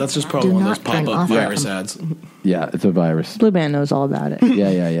know what? That's just probably one of those pop-up virus ads. Yeah, it's a virus. Blue Band knows all about it.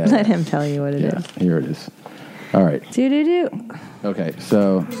 Yeah. Let him tell you what it is. Here it is. All right. Do. Okay,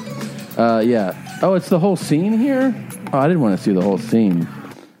 so, yeah. Oh, it's the whole scene here? Oh, I didn't want to see the whole scene.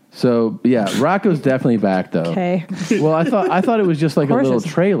 So, yeah, Rocco's definitely back, though. Okay. Well, I thought it was just like a little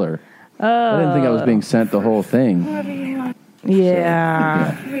trailer. I didn't think I was being sent the whole thing.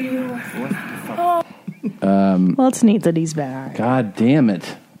 Yeah. Well, it's neat that he's back. God damn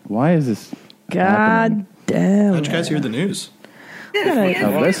it. Why is this happening? Damn. How'd you guys hear the news?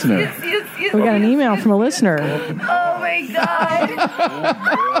 A listener. We got an email from a listener. Oh my God.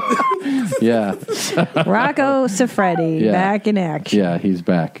 Yeah. Rocco Siffredi, back in action. Yeah, he's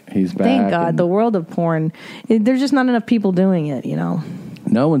back. He's back. Thank God. The world of porn, there's just not enough people doing it, you know?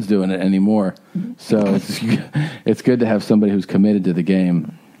 No one's doing it anymore. So it's good to have somebody who's committed to the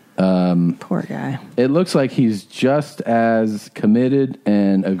game. Poor guy. It looks like he's just as committed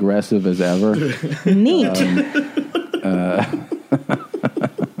and aggressive as ever. Neat.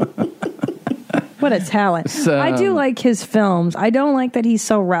 What a talent. So, I do like his films. I don't like that he's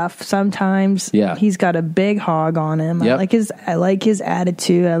so rough sometimes. Yeah. He's got a big hog on him. Yep. I like his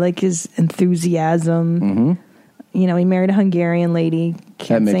attitude. I like his enthusiasm. Mm-hmm. You know, he married a Hungarian lady.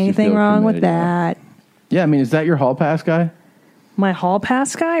 Can't say anything wrong with that. Yeah, I mean, is that your hall pass guy? My hall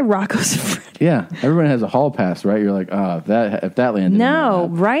pass guy? Rocco's friend. Yeah, everyone has a hall pass, right? You're like, if that landed. No,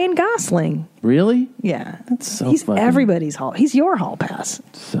 Ryan Gosling. Really? Yeah. That's so He's fucking... everybody's hall. He's your hall pass.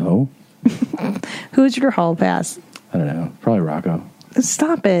 So? Who's your hall pass? I don't know. Probably Rocco.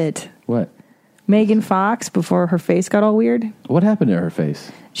 Stop it. What? Megan Fox before her face got all weird. What happened to her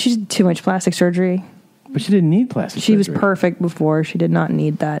face? She did too much plastic surgery. But she didn't need plastic surgery. She was perfect before. She did not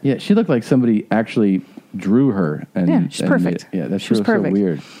need that. Yeah, she looked like somebody actually drew her. And, yeah, she's perfect. That's she was so perfect.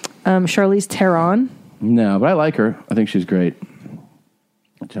 weird. Charlize Theron. No, but I like her. I think she's great.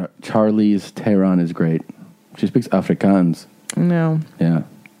 Charlize Theron is great. She speaks Afrikaans. No. Yeah.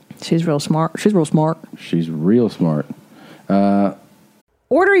 She's real smart. She's real smart. She's real smart.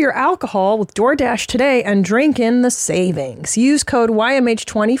 Order your alcohol with DoorDash today and drink in the savings. Use code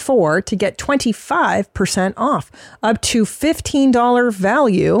YMH24 to get 25% off, up to $15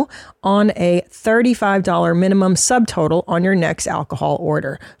 value on a $35 minimum subtotal on your next alcohol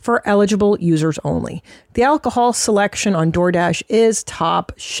order for eligible users only. The alcohol selection on DoorDash is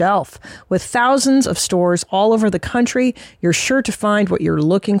top shelf. With thousands of stores all over the country, you're sure to find what you're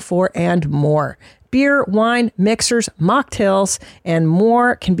looking for and more. Beer, wine, mixers, mocktails, and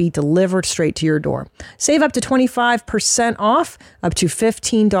more can be delivered straight to your door. Save up to 25% off, up to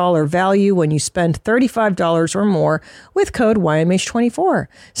 $15 value when you spend $35 or more with code YMH24.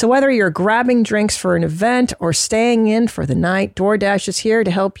 So whether you're grabbing drinks for an event or staying in for the night, DoorDash is here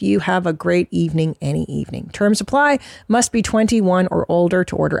to help you have a great evening any evening. Terms apply. Must be 21 or older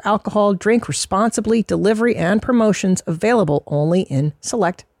to order alcohol. Drink responsibly. Delivery and promotions available only in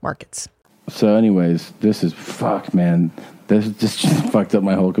select markets. So anyways, this is fuck, man. This just fucked up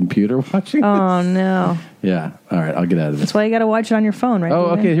my whole computer watching Oh, this. no. Yeah. All right, I'll get out of this. That's why you got to watch it on your phone, right? Oh,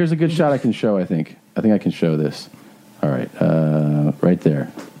 David? okay. Here's a good shot I can show, I think. I think I can show this. All right. Right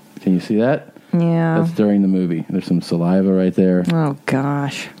there. Can you see that? Yeah. That's during the movie. There's some saliva right there. Oh,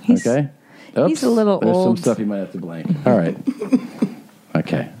 gosh. Okay. Oops. He's a little There's old. some stuff you might have to blank. All right.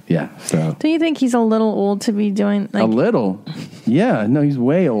 Okay. Yeah. So. Do you think he's a little old to be doing like A little? Yeah. No, he's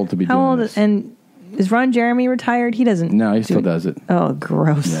way old to be how doing old this. and is Ron Jeremy retired? He doesn't. No, he still does it. Oh,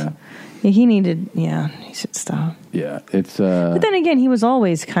 gross. Yeah. Yeah, he needed. Yeah, he should stop. Yeah. It's. But then again, he was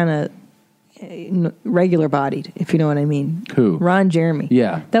always kind of regular bodied, if you know what I mean. Who? Ron Jeremy.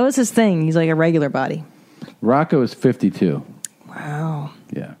 Yeah. That was his thing. He's like a regular body. Rocco is 52. Wow.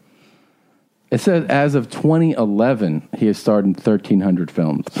 Yeah. It says as of 2011, he has starred in 1,300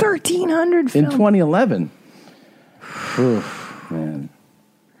 films. 1,300 In films. 2011. Oof, man.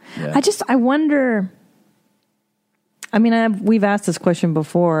 Yeah. I wonder. I mean, we've asked this question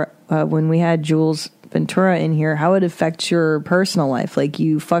before when we had Jules Ventura in here. How it affects your personal life? Like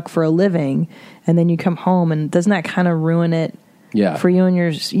you fuck for a living, and then you come home, and doesn't that kind of ruin it? Yeah. For you and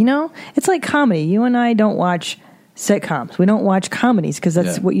yours, you know, it's like comedy. You and I don't watch sitcoms. We don't watch comedies because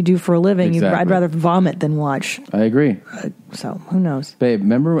that's what you do for a living. Exactly. I'd rather vomit than watch. I agree. So who knows? Babe,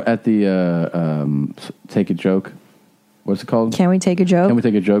 remember at the Take a Joke? What's it called? Can we take a joke? Can we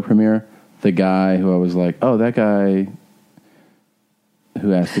take a joke premiere? The guy who I was like, oh, that guy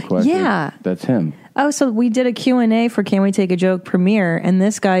who asked the question. Yeah. That's him. Oh, so we did a Q&A for Can We Take a Joke premiere, and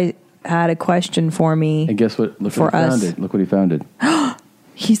this guy had a question for me. And guess what? Look For what he us. founded. Look what he founded.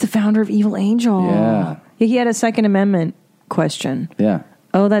 He's the founder of Evil Angel. Yeah. He had a Second Amendment question. Yeah.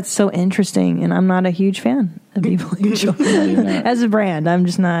 Oh, that's so interesting, and I'm not a huge fan of Evil Angel. you're not. As a brand, I'm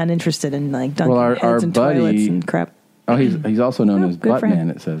just not interested in like dunking Well, our heads and buddy- toilets and crap. Oh, he's also known as good for him.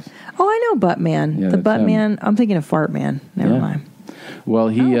 Buttman, it says. Oh, I know Buttman. Yeah, the that's him. Buttman. I'm thinking of Fart Man. Never Yeah. mind. Well,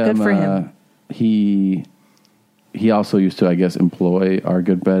 he good for him. He also used to, I guess, employ our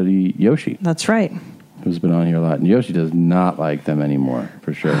good buddy Yoshi, That's right. who's been on here a lot. And Yoshi does not like them anymore,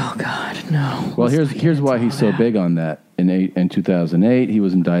 for sure. Oh God, no. Well, here's why he's so big on that. In 2008, he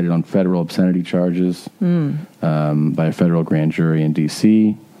was indicted on federal obscenity charges by a federal grand jury in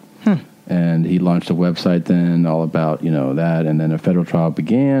D.C. And he launched a website then all about, that. And then a federal trial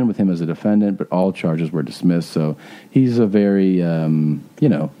began with him as a defendant, but all charges were dismissed. So he's a very,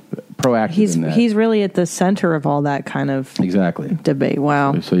 proactive in that. He's really at the center of all that kind of Exactly. debate.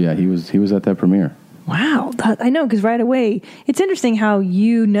 Wow. So yeah, he was at that premiere. Wow. I know, because right away, it's interesting how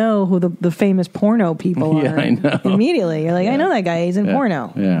you know who the famous porno people are. Yeah, I know. Immediately. You're like, I know that guy. He's in Yeah.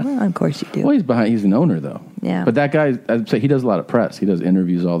 porno. Yeah. Well, of course you do. Well, he's an owner though. Yeah. But that guy, I'd say he does a lot of press. He does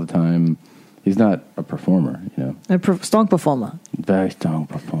interviews all the time. He's not a performer, A strong performer. Very strong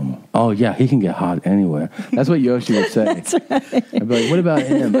performer. Oh yeah, he can get hot anywhere. That's what Yoshi would say. That's right. I'd be like, what about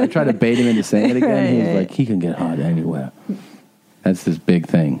him? I try to bait him into saying it again. He was like, he can get hot anywhere. That's this big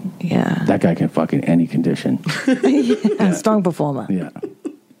thing. Yeah. That guy can fuck in any condition. Yeah. Strong performer. Yeah.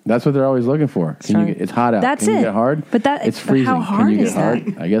 That's what they're always looking for. It's hot out. That's can you it. get hard? But it's freezing. how hard can you is get hard?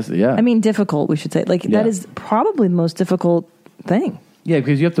 that? I guess, yeah. I mean, difficult, we should say. Like, Yeah. that is probably the most difficult thing. Yeah,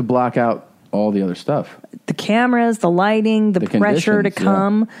 because you have to block out all the other stuff. The cameras, the lighting, the pressure to conditions, yeah.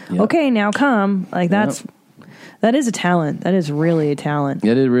 come. Yeah. Okay, now come. Like, that is a talent. That is really a talent.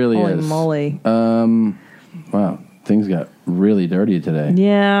 It really Holy is. moly. Wow. Things got really dirty today.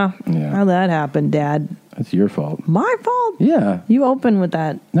 Yeah. Yeah. How'd that happen, Dad? That's your fault. My fault? Yeah. You opened with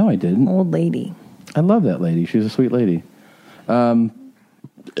that No, I didn't. old lady. I love that lady. She's a sweet lady.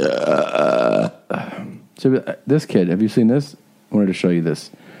 So this kid, have you seen this? I wanted to show you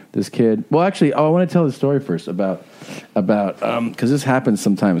this. This kid. Well, actually, I want to tell the story first about because this happens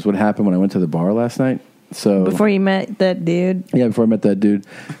sometimes. What happened when I went to the bar last night? So Before you met that dude? Yeah, before I met that dude.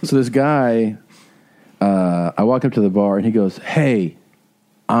 So this guy, I walk up to the bar and he goes, "Hey,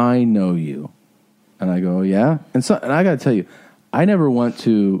 I know you," and I go, "Yeah." And I got to tell you, I never want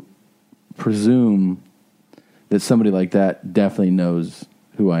to presume that somebody like that definitely knows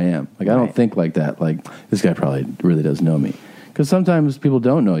who I am. Like I don't think like that. Like this guy probably really does know me. Because sometimes people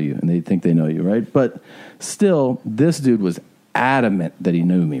don't know you and they think they know you, right? But still, this dude was adamant that he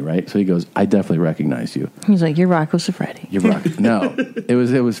knew me, right? So he goes, I definitely recognize you. He's like, you're Rocco Siffredi. You're Rocco. No, it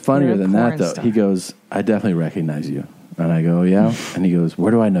was funnier You're a than that porn though. star. He goes, I definitely recognize you. And I go, yeah. And he goes,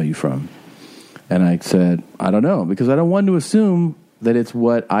 where do I know you from? And I said, I don't know, because I don't want to assume that it's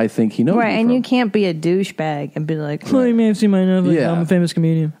what I think he knows Right, me and from. you can't be a douchebag and be like, oh, you may have seen my Netflix. Yeah. I'm a famous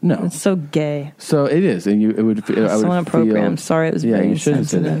comedian. No. It's so gay. So it is, and I would So feel, inappropriate. I'm sorry, it was very you shouldn't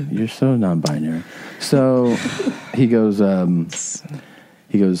say that. insensitive. You're so non-binary. So he goes,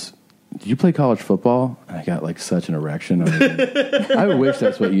 did you play college football? And I got like such an erection. I was like, I wish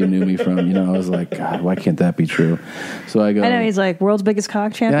that's what you knew me from. I was like, God, why can't that be true? So I go, I know, he's like, world's biggest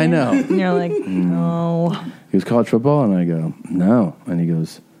cock champion. Yeah, I know. And you're like, no. He goes, college football? And I go, no. And he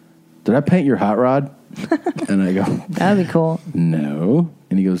goes, did I paint your hot rod? And I go, That'd be cool. no.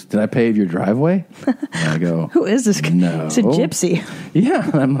 And he goes, did I pave your driveway? And I go, Who is this guy? no. It's a gypsy. Yeah.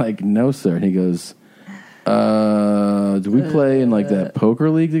 And I'm like, no, sir. And he goes, do we play in like that poker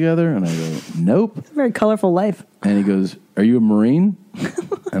league together? And I go, nope. It's a very colorful life. And he goes, are you a Marine?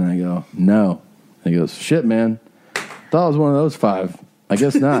 And I go, no. And he goes, shit, man. Thought I was one of those 5. I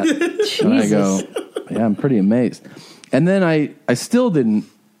guess not. And I go, yeah, I'm pretty amazed. And then I still didn't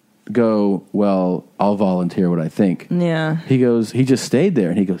go, well, I'll volunteer what I think. Yeah. He goes, he just stayed there.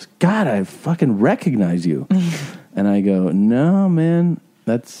 And he goes, God, I fucking recognize you. And I go, no, man,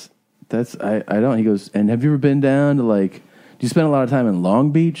 I don't. He goes, and have you ever been down to like, do you spend a lot of time in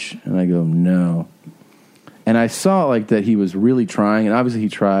Long Beach? And I go, no. And I saw like that he was really trying, and obviously he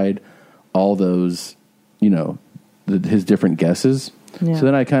tried all those, his different guesses. Yeah. So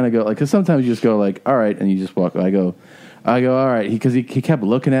then I kind of go like, because sometimes you just go like, all right, and you just walk. I go, all right, because he kept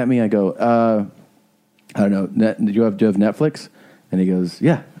looking at me. I go, I don't know. Do you have Netflix? And he goes,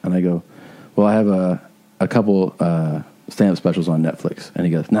 yeah. And I go, well, I have a couple stand-up specials on Netflix. And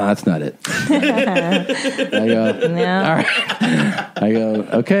he goes, no, that's not it. I go, Yeah. all right. I go,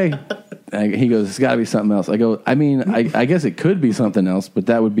 okay. He goes, it's got to be something else. I go, I mean, I guess it could be something else, but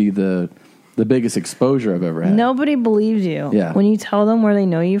that would be the biggest exposure I've ever had. Nobody believes you. Yeah. When you tell them where they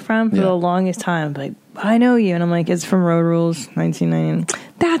know you from for Yeah. the longest time, like, I know you. And I'm like, it's from Road Rules, 1990.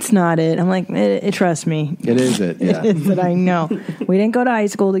 That's not it. I'm like, trust me. It is it, yeah. It is that I know. We didn't go to high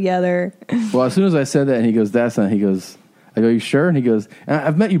school together. Well, as soon as I said that, and he goes, that's not, he goes, I go, you sure? And he goes,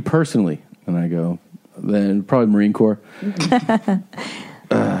 I've met you personally. And I go, then probably Marine Corps.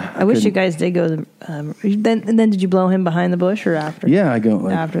 I wish you guys did go. Then did you blow him behind the bush or after? Yeah, I go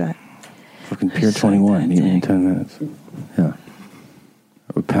like, after that. fucking Pier 21. Meet me in 10 minutes. Yeah.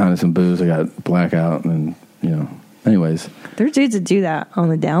 We pounded some booze. I got blackout, and anyways. There's dudes that do that on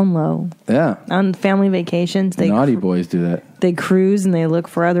the down low. Yeah. On family vacations, Naughty boys do that. They cruise and they look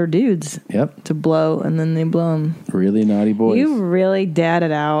for other dudes. Yep. To blow, and then they blow them. Really naughty boys. You really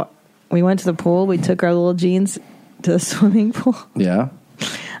dadded out. We went to the pool. We took our little jeans to the swimming pool. Yeah.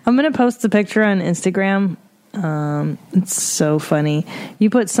 I'm going to post the picture on Instagram. It's so funny. You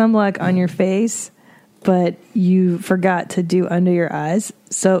put sunblock on your face, but you forgot to do under your eyes.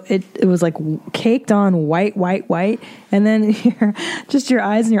 So it was like caked on white. And then your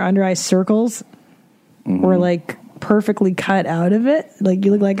eyes and your under eye circles were like perfectly cut out of it. Like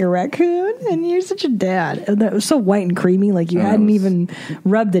you look like a raccoon, and you're such a dad. And that was so white and creamy. Like you hadn't even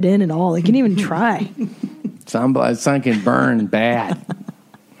rubbed it in at all. Like you didn't even try. Sun can burn bad.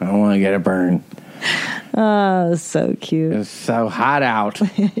 I don't want to get it burned. Oh, so cute. It's so hot out.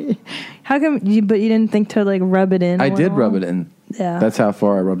 How come you didn't think to like rub it in? I did rub it in. Yeah. That's how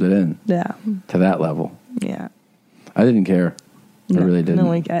far I rubbed it in. Yeah. To that level. Yeah. I didn't care. I really didn't. No,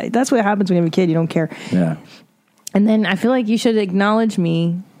 like, that's what happens when you have a kid. You don't care. Yeah. And then I feel like you should acknowledge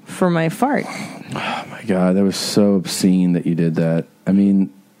me for my fart. Oh my God, that was so obscene that you did that. I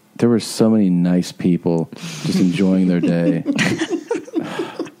mean, there were so many nice people just enjoying their day.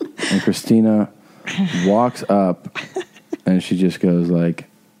 And Christina walks up and she just goes like,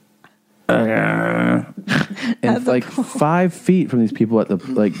 and like 5 feet from these people at the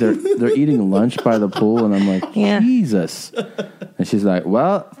like they're eating lunch by the pool, and I'm like, Jesus. And she's like,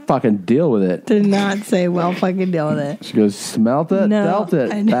 well, fucking deal with it. Did not say, well, fucking deal with it. She goes, smelt it, No, felt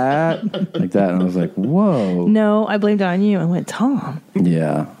it, that, like that. And I was like, whoa. No, I blamed it on you. I went, Tom.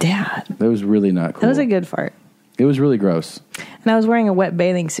 Yeah. Dad. That was really not cool. That was a good fart. It was really gross. And I was wearing a wet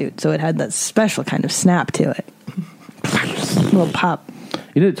bathing suit, so it had that special kind of snap to it. Little pop.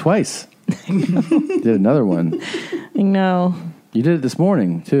 You did it twice. You did another one. I know. You did it this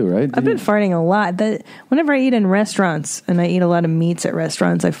morning too, right? I've been farting a lot. That whenever I eat in restaurants, and I eat a lot of meats at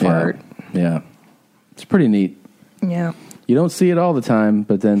restaurants, I fart. Yeah. It's pretty neat. Yeah. You don't see it all the time,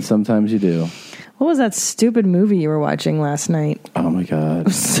 but then sometimes you do. What was that stupid movie you were watching last night? Oh my god, it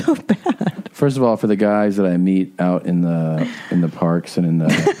was so bad. First of all, for the guys that I meet out in the parks and in the,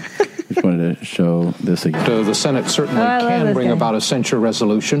 just wanted to show this again. The Senate certainly can bring about a censure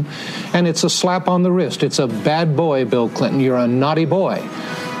resolution, and it's a slap on the wrist. It's a bad boy, Bill Clinton. You're a naughty boy.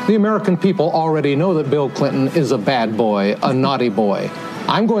 The American people already know that Bill Clinton is a bad boy, a naughty boy.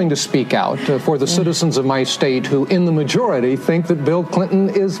 I'm going to speak out for the citizens of my state who, in the majority, think that Bill Clinton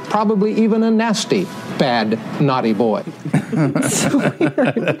is probably even a nasty, bad, naughty boy. It's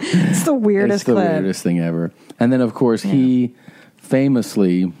the weirdest It's the clip. weirdest thing ever. And then, of course, he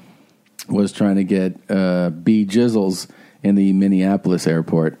famously was trying to get B. Jizzles in the Minneapolis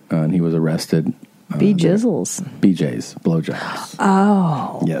airport, and he was arrested. B. Jizzles? BJ's, blowjobs.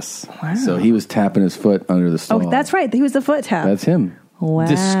 Oh. Yes. Wow. So he was tapping his foot under the stall. Oh, that's right. He was the foot tap. That's him. Wow.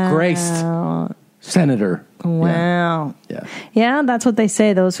 Disgraced senator. Wow. Yeah. Yeah, that's what they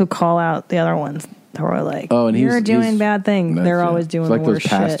say, those who call out the other ones. They're like, Oh, and you're he's doing bad things. that's They're it. always doing It's like the those worst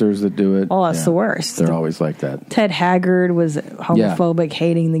pastors shit. that do it. Oh, it's the worst. They're always like that. Ted Haggard was homophobic,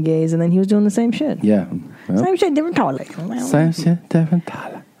 hating the gays, and then he was doing the same shit. Yeah. Same shit, different toilet. Same shit, different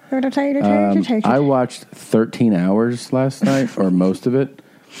toilet. I watched 13 hours last night, or most of it.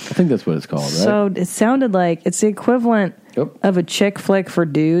 I think that's what it's called, right? So it sounded like it's the equivalent of a chick flick for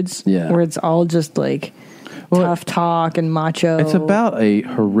dudes, Yeah. where it's all just like tough talk and macho. It's about a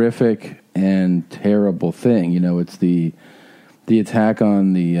horrific and terrible thing. You know, it's the attack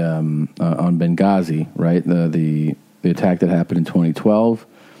on the on Benghazi, right? The attack that happened in 2012.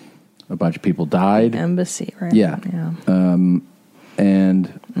 A bunch of people died. Embassy, right? Yeah.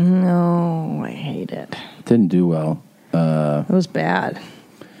 And no, I hate it. Didn't do well. It was bad.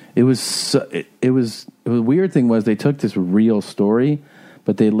 It was the weird thing was they took this real story,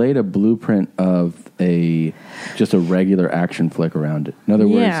 but they laid a blueprint of just a regular action flick around it. In other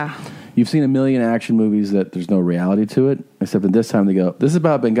words, you've seen a million action movies that there's no reality to it, except that this time they go, this is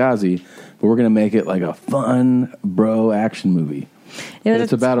about Benghazi, but we're going to make it like a fun bro action movie.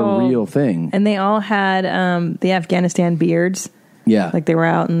 It's about a real thing. And they all had the Afghanistan beards. Yeah. Like they were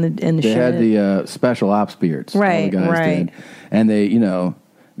out in the They shit. had the special ops beards. All Right, the guys right. did. And they,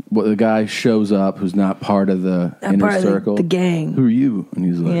 the guy shows up who's not part of the Not inner part of the- circle. the gang. Who are you? And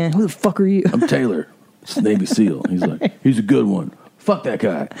he's like, Yeah, who the fuck are you? I'm Taylor, Navy SEAL. He's like, he's a good one. Fuck that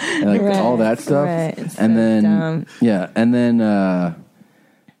guy. And like Right, all that stuff. right. It's And so then, dumb. and then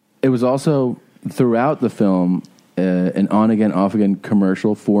it was also throughout the film an on-again, off-again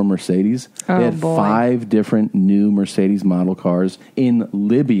commercial for Mercedes. Oh, They had boy. 5 different new Mercedes model cars in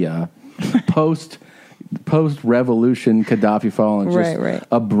Libya post-revolution Gaddafi falling. Just Right.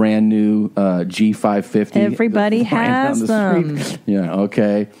 a brand new G550. Everybody ran down has the them. street. Yeah,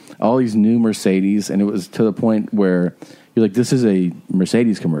 okay. All these new Mercedes, and it was to the point where you're like, this is a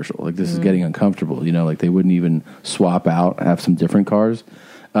Mercedes commercial. Like, this is getting uncomfortable. Like they wouldn't even swap out, have some different cars.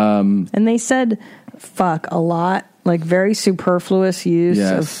 And they said fuck a lot, like very superfluous use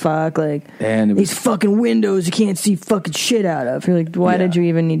of fuck, like and it was, these fucking windows you can't see fucking shit out of. You're like, why did you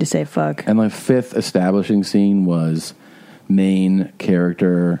even need to say fuck? And the 5th establishing scene was main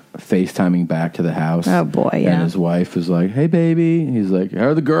character FaceTiming back to the house. Oh boy, yeah. And his wife is like, hey baby. He's like, how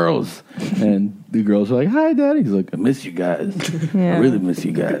are the girls? And the girls are like, hi daddy. He's like, I miss you guys. I really miss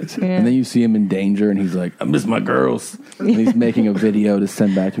you guys. Yeah. And then you see him in danger and he's like, I miss my girls. And he's making a video to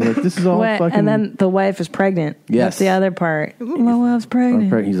send back to her. Like, this is all fucking... And then the wife is pregnant. Yes. That's the other part. My wife's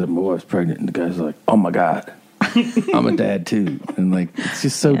pregnant. He's like, my wife's pregnant. And the guy's like, oh my God. I'm a dad too. And like, it's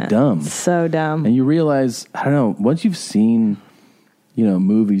just so dumb. So dumb. And you realize, I don't know, once you've seen,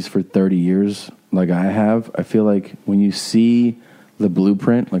 movies for 30 years, like I have, I feel like when you see the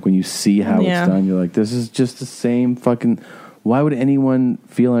blueprint, like when you see how it's done, you're like, this is just the same fucking, why would anyone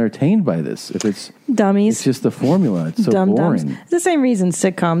feel entertained by this? If it's dummies. It's just the formula. It's so Dumb boring. dumbs. It's the same reason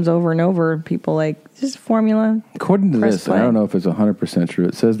sitcoms over and over, people like, just formula. According to Press this, play. I don't know if it's 100% true.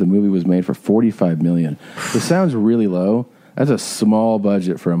 It says the movie was made for $45 million. This sounds really low. That's a small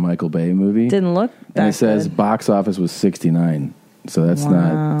budget for a Michael Bay movie. Didn't look that And it says good. box office was 69. So that's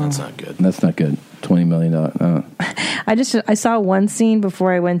Wow. That's not good. That's not good. $20 million. I saw one scene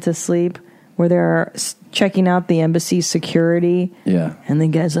before I went to sleep where they're checking out the embassy security. Yeah. And the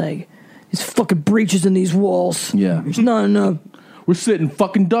guy's like, "These fucking breaches in these walls. Yeah. There's not enough. We're sitting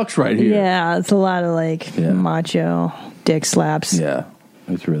fucking ducks right here." Yeah, it's a lot of like macho dick slaps. Yeah.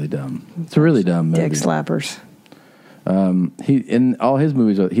 It's really dumb. It's a really dumb movie. Dick slappers. He in all his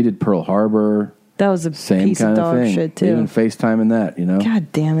movies, he did Pearl Harbor. That was a Same piece kind of dog thing. shit too. Even FaceTime in that,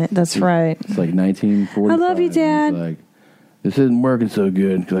 God damn it, that's right. It's like 1945. I love you, Dad. He's like, this isn't working so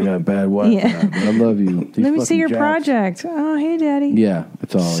good because I got a bad wife. Yeah. But I love you. These Let me see fucking your Japs. project. Oh, hey, Daddy. Yeah,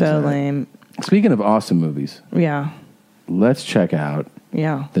 it's all So exact. lame. Speaking of awesome movies, Yeah. let's check out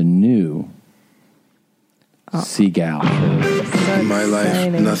Yeah. the new Seagal. In my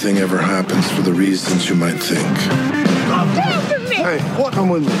life, nothing ever happens for the reasons you might think. Come down from me! Hey, what? Come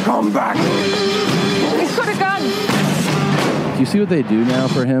with me. Come back. He's got a gun! Do you see what they do now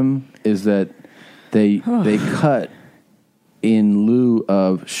for him? Is that they cut in lieu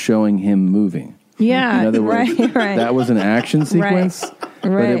of showing him moving. Yeah, In other words, right. that was an action sequence, but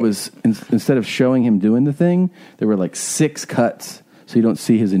Right. it was instead of showing him doing the thing, there were like 6 cuts, so you don't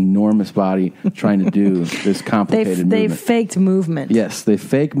see his enormous body trying to do this complicated They movement. faked movement. Yes, they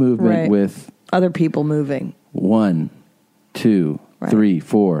fake movement Right. with Other people moving. 1, 2, 3,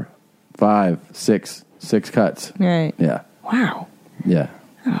 4, 5, 6 cuts. Right. Yeah, Wow. yeah.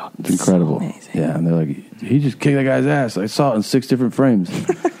 It's incredible. Yeah, and they're like, he just kicked that guy's ass. I saw it in 6 different frames. He's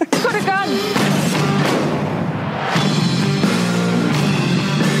got a gun!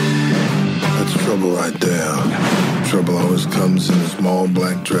 That's trouble right there. Trouble always comes in a small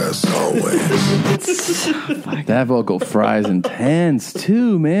black dress, always. That vocal fry is intense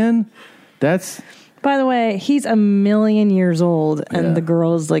too, man. That's By the way, he's a million years old, and Yeah. the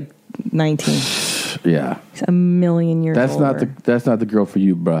girl is like 19. yeah. He's a million years That's older. not the girl for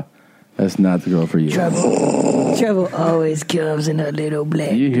you, bruh. That's not the girl for you. Trouble always comes in a little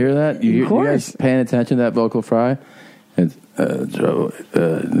black. You hear that? You guys paying attention to that vocal fry? It's trouble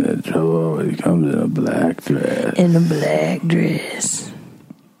always comes in a black dress. In a black dress.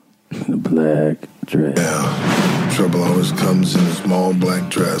 In a black dress. Yeah. Trouble always comes in a small black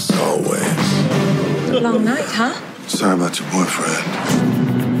dress, always. Long night, huh? Sorry about your boyfriend.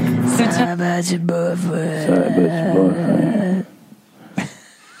 Sorry about your boyfriend. Sorry about your boyfriend.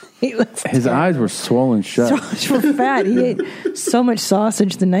 He looks His eyes were swollen shut. so fat. He ate so much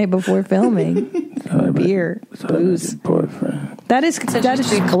sausage the night before filming. Beer, booze. Boyfriend. That is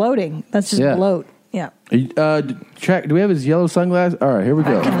just bloating. That's just Yeah. bloat. Yeah. Check. Do we have his yellow sunglasses? All right, here we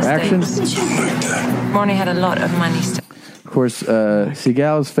go. Action. Ronnie had a lot of money. Of course,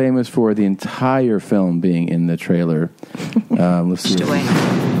 Seagal is famous for the entire film being in the trailer. Let's see.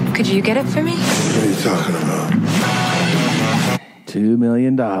 Could you get it for me? What are you talking about? $2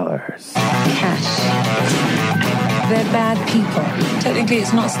 million. Cash. They're bad people. Technically,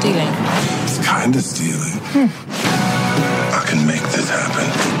 it's not stealing. It's kind of stealing. I can make this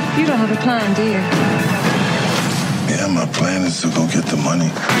happen. You don't have a plan, do you? Yeah, my plan is to go get the money.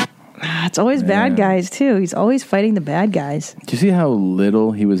 It's always bad guys, too. He's always fighting the bad guys. Do you see how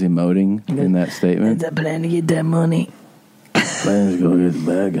little he was emoting in that statement? I plan to get that money. Plan is to go get the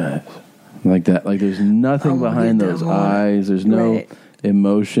bad guys. Like that. Like there's nothing behind those eyes. There's no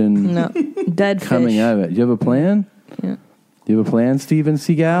emotion No. Dead coming fish. out of it. Do you have a plan? Yeah. Do you have a plan, Steven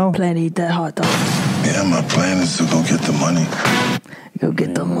Seagal? Plan to eat that hot dog. Yeah, my plan is to go get the money. Go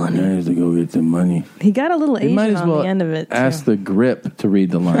get the money. Plan is to go get the money. He got a little You Asian might as on well the end of it. ask the grip to read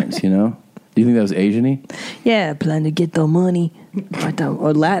the lines, you know? Do you think that was Asian-y? Yeah, plan to get the money.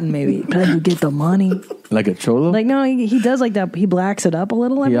 Or Latin, maybe. Plan to get the money. Like a cholo? Like, no, he does like that. He blacks it up a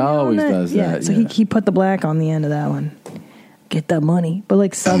little. He every now and always then. does Yeah, that, so yeah. he put the black on the end of that one. Get that money. But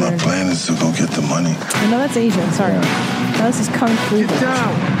like Southern. My plan is to go get the money. Oh, no, that's Asian. Sorry. No, this is Kung Fu.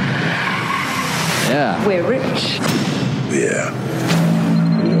 Yeah. We're rich. Yeah.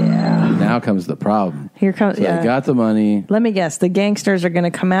 Now comes the problem. Here comes, So they got the money. Let me guess. The gangsters are going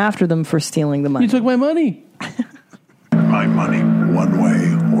to come after them for stealing the money. You took my money. My money, one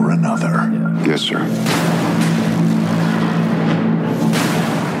way or another. Yes, sir.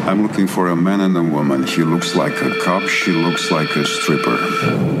 I'm looking for a man and a woman. He looks like a cop. She looks like a stripper.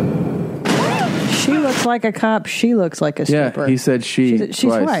 She looks like a cop. She looks like a stripper. Yeah, he said she's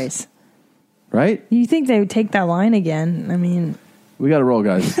twice. Right? You think they would take that line again? I mean, We got to roll,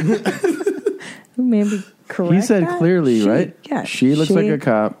 guys. maybe correct. He said that? clearly, She- right? Yeah. She looks like a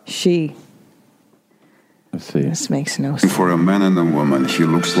cop. She. Let's see. This makes no sense. Looking for a man and a woman. He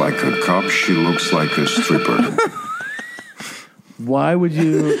looks like a cop. She looks like a stripper. Why would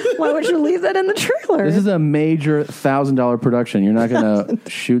you? Why would you leave that in the trailer? This is a major $1,000 production. You're not going to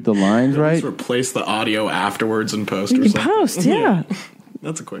shoot the lines right. Just replace the audio afterwards in post. Or In something. post, yeah.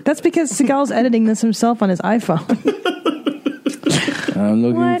 That's a quick. That's because Seagal's editing this himself on his iPhone. I'm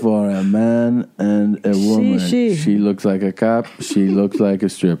looking for a man and a woman. She. She looks like a cop. She looks like a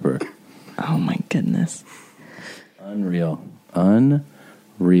stripper. Oh my goodness. Unreal.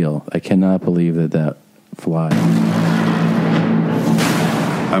 I cannot believe that flies.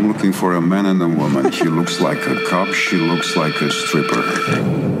 I'm looking for a man and a woman. He looks like a cop. She looks like a stripper.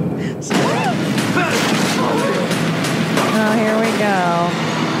 Oh, here we go.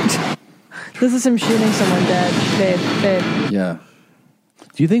 This is him shooting someone dead. Babe. Yeah.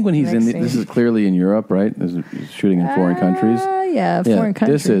 Do you think when he's Next this scene. is clearly in Europe, right? This is he's shooting in foreign countries. Yeah, foreign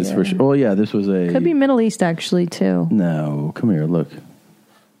countries. This is for sure. Oh yeah, this was a Could be Middle East actually too. No, come here, look.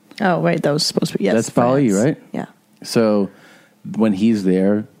 Oh wait, that was supposed to be. Yes, That's Bali, France. right? Yeah. So when he's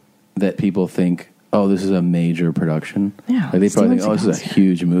there, that people think, oh, this is a major production. Yeah, Like they probably think, Steven oh, this is a Seagal's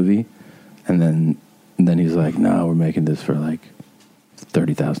huge movie, and then he's like, no, we're making this for like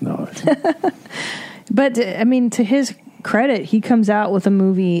 $30,000. But I mean, to his credit, he comes out with a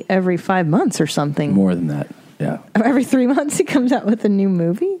movie every 5 months or something. More than that, yeah, Every 3 months, he comes out with a new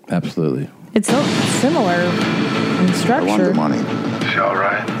movie. absolutely. It's so similar in structure. I want the money. She all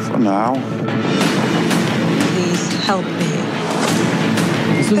right? For now. Please help me.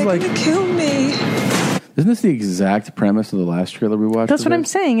 This is like, Kill me. isn't this the exact premise of the last trailer we watched? That's what today? I'm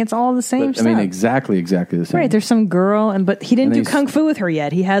saying. It's all the same But, stuff. I mean, exactly the same. Right, there's some girl, but he didn't And do he's- kung fu with her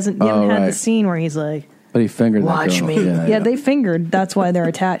yet. He haven't had the right. scene where he's like, But he fingered "Watch that girl. me." Yeah, Yeah, they fingered. That's why they're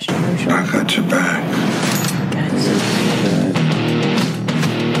attached. Emotionally. I got your back.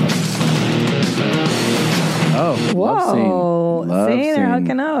 Oh, Whoa! Love See, they're scene.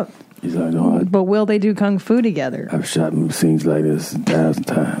 hooking up. He's like, no, But will they do kung fu together? I've shot scenes like this 1,000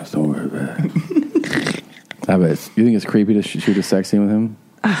 times. Don't worry about it. I bet. You think it's creepy to shoot a sex scene with him?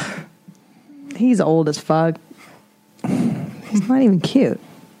 He's old as fuck. He's not even cute.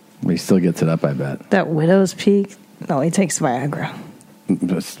 But he still gets it up, I bet. That widow's peak. No, he takes Viagra.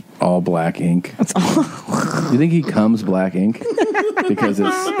 Just all black ink. That's all. You think he comes black ink? Because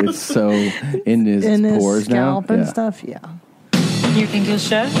it's so in his pores now? scalp and stuff. Yeah. You think you'll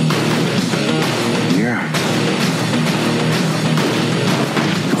show? Yeah.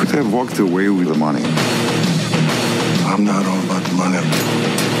 You could have walked away with the money. I'm not all about the money.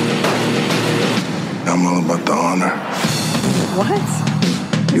 I'm all about the honor. What?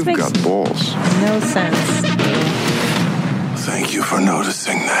 You've makes got balls. No sense. Thank you for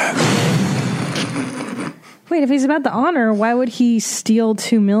noticing that. Wait, if he's about the honor, why would he steal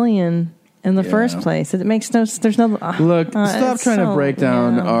 $2 million in the first place? It makes no. There's no. Look, stop it's trying to so- break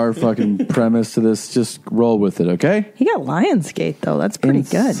down yeah. our fucking premise to this. Just roll with it, okay? He got Lionsgate though. That's pretty In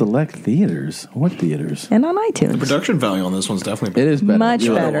good. select theaters. What theaters? And on iTunes. The production value on this one's definitely better. It is better. Much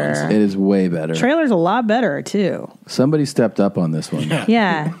The other better. ones. It is way better. Trailer's a lot better too. Somebody stepped up on this one.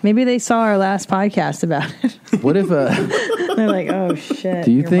 Yeah, maybe they saw our last podcast about it. What if They're like, "Oh shit,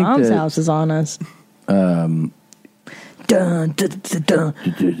 Do you your think mom's that- house is on us." I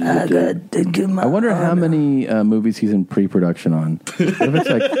wonder how many movies he's in pre-production on. What if it's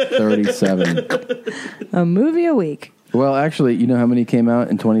like 37? A movie a week. Well, actually, you know how many came out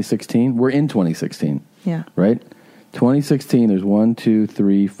in 2016? We're in 2016, Yeah. right? 2016, there's 1, 2,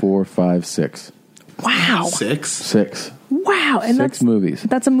 3, 4, 5, 6. Wow. Six. Wow, and Six movies.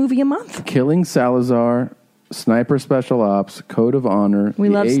 That's a movie a month. Killing Salazar, Sniper Special Ops, Code of Honor, We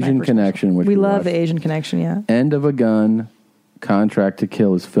The love Asian Sniper Connection, which we we love watched. the Asian Connection. Yeah. End of a Gun, Contract to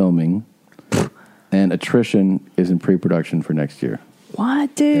Kill is filming, and Attrition is in pre-production for next year.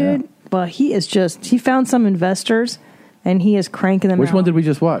 What, dude? Well, he found some investors, and he is cranking them out. Which one did we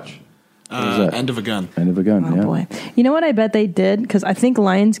just watch? What was that? End of a Gun. End of a Gun, Oh yeah. boy! You know what I bet they did, because I think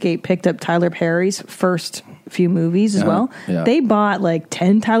Lionsgate picked up Tyler Perry's first few movies as well. yeah. They bought like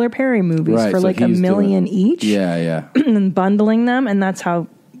 10 Tyler Perry movies Right, for so like $1 he's million doing- each, Yeah, yeah. and bundling them, and that's how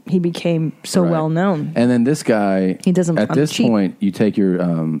he became so Right. well known. And then this guy, He doesn't at on the this cheap. point, you take your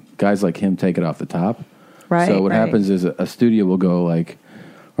guys like him, take it off the top. Right, So what right. happens is a studio will go like,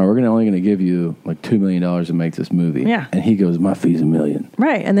 "All right, we're only going to give you like $2 million to make this movie." Yeah. And he goes, "My fee's $1 million."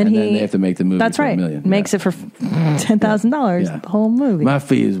 Right, and then they have to make the movie. That's for right. $1 million. Makes it for $10,000 Yeah. the whole movie. My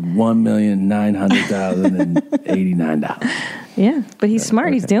fee is $1,900,089. Yeah, but he's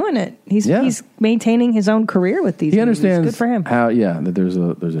smart. He's doing it. He's maintaining his own career with these. He movies. understands Good for him. how that there's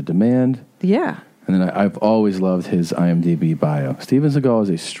a demand. Yeah. And then I've always loved his IMDb bio. Steven Seagal is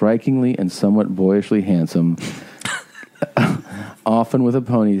a strikingly and somewhat boyishly handsome, often with a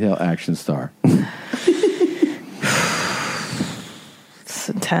ponytail action star. It's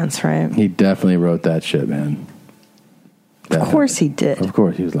intense, right? He definitely wrote that shit, man. Of course he did. Of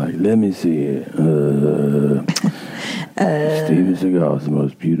course, he was like, "Let me see it." Steven Seagal is the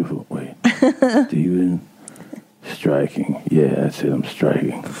most beautiful. Wait, Steven, striking. Yeah, that's it. I'm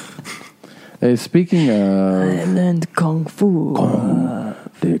striking. Hey, speaking of, I learned kung fu.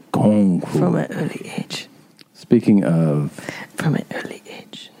 The kung fu from an early age. Speaking of, from an early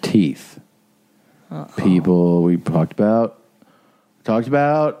age, teeth. People we talked about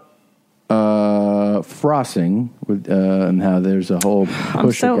flossing with and how there's a whole push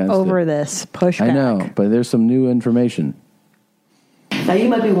I'm so against over it. this pushback. I know, but there's some new information. Now you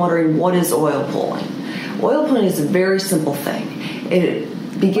might be wondering, what is oil pulling? Oil pulling is a very simple thing.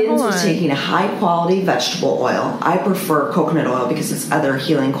 Begins with taking a high-quality vegetable oil. I prefer coconut oil because it's other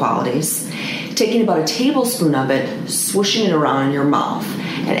healing qualities. Taking about a tablespoon of it, swishing it around in your mouth.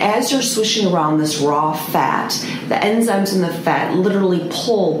 And as you're swishing around this raw fat, the enzymes in the fat literally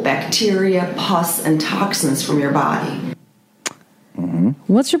pull bacteria, pus, and toxins from your body.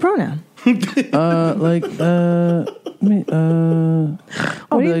 What's your pronoun? What's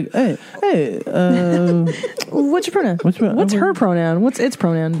your pronoun? What's her pronoun? What's its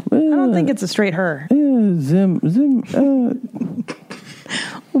pronoun? I don't think it's a straight her.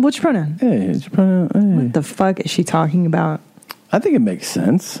 What's your pronoun? It's your pronoun. What the fuck is she talking about? I think it makes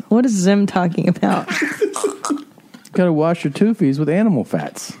sense. What is Zim talking about? Got to wash your toofies with animal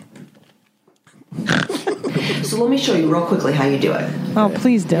fats. So let me show you real quickly how you do it. Oh,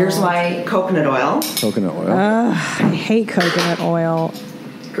 please don't. Here's my coconut oil. Coconut oil. I hate coconut oil.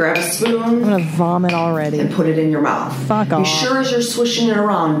 Grab a spoon. I'm going to vomit already. And put it in your mouth. Fuck off. Be sure as you're swishing it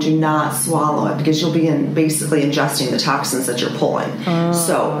around, do not swallow it because you'll be basically ingesting the toxins that you're pulling.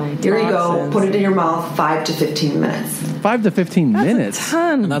 So here you go. Put it in your mouth 5 to 15 minutes. 5 to 15 minutes?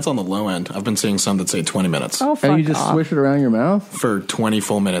 And that's on the low end. I've been seeing some that say 20 minutes. Oh, fuck And you just off. swish it around your mouth? For 20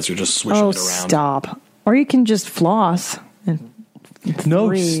 full minutes, you're just swishing it around. Stop. Or you can just floss. And No,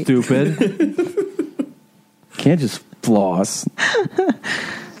 breathe. stupid. Can't just floss.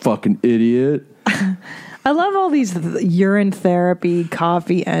 Fucking idiot. I love all these urine therapy,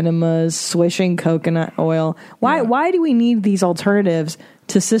 coffee enemas, swishing coconut oil. Why do we need these alternatives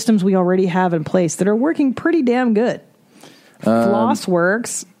to systems we already have in place that are working pretty damn good? Floss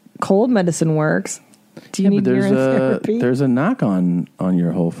works. Cold medicine works. Do you need urine therapy? There's a knock on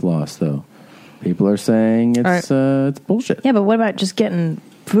your whole floss, though. People are saying it's bullshit. Yeah, but what about just getting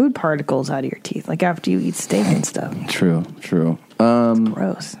food particles out of your teeth, like after you eat steak and stuff? True.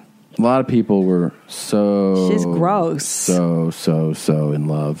 Gross. A lot of people were She's gross. So in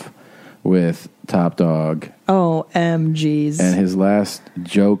love with Top Dog. OMGs. And his last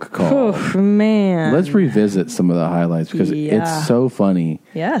joke call. Oh, man. Let's revisit some of the highlights because it's so funny.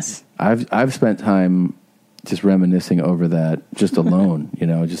 Yes. I've spent time just reminiscing over that just alone,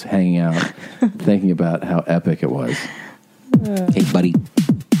 just hanging out, thinking about how epic it was. Hey, buddy,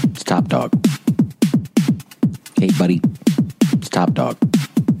 it's Top Dog. Hey, buddy, it's Top Dog.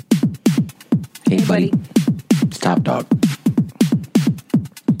 Hey, buddy, it's Top Dog.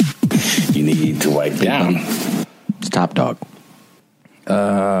 You need to wipe down. It's Top Dog.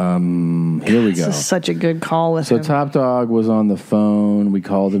 Here we go. This is such a good call with him. So Top Dog was on the phone. We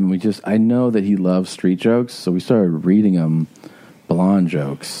called him. I know that he loves street jokes, so we started reading him blonde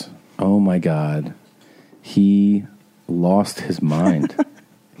jokes. Oh my God. He lost his mind.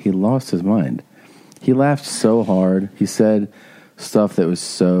 He laughed so hard. He said stuff that was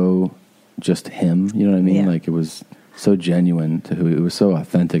so just him. You know what I mean? Yeah. Like it was so genuine to who it was so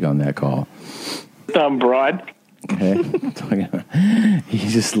authentic on that call. Dumb broad. Okay. He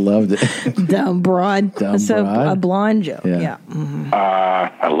just loved it. Dumb broad. Dumb That's broad? a blonde joke. Yeah. Yeah. Mhm.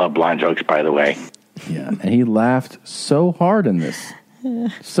 I love blind jokes, by the way. Yeah. And he laughed so hard in this.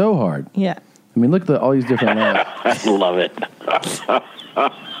 So hard. Yeah. I mean, look at all these different laughs. I love it.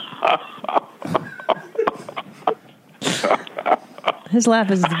 His laugh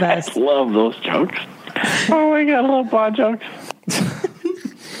is the best. I love those jokes. Oh my God, I love blind jokes.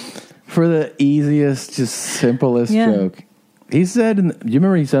 For the easiest, just simplest joke. He said, do you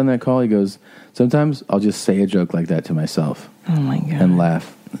remember he said on that call, he goes, sometimes I'll just say a joke like that to myself. Oh my God. And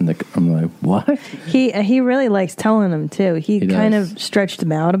laugh. And I'm like, what? He really likes telling them too. He kind does. of stretched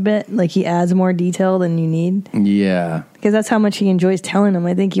them out a bit. Like he adds more detail than you need. Yeah. Because that's how much he enjoys telling them.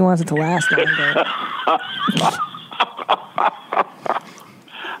 I think he wants it to last longer.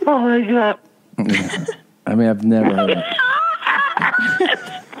 Oh my God. I mean, I've never heard it.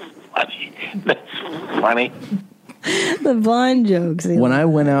 That's funny. The blind jokes. When I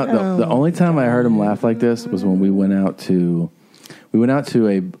went out, the only time I heard him laugh like this was when we went out to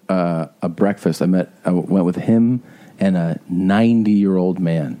a breakfast. I went with him and a 90-year-old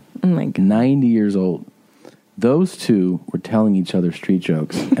man. Oh my God. 90 years old. Those two were telling each other street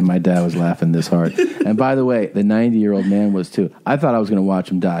jokes, and my dad was laughing this hard. And by the way, the 90-year-old man was too. I thought I was going to watch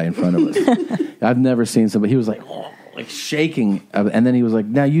him die in front of us. I've never seen somebody. He was like shaking, and then he was like,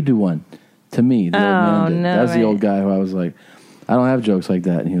 "Now you do one." To me, the old man did. no That's the way. old guy who I was like, "I don't have jokes like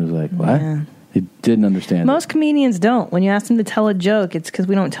that," and he was like, "What?" Yeah. He didn't understand. Most comedians don't. When you ask them to tell a joke, it's because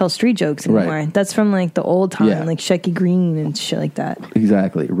we don't tell street jokes anymore. Right. That's from like the old time, Yeah. like Shecky Green and shit like that.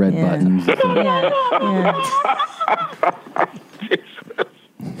 Exactly, red Yeah. buttons. Yeah.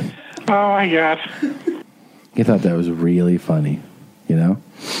 Oh my God. He thought that was really funny, you know.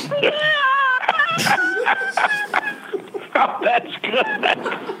 Oh That's good.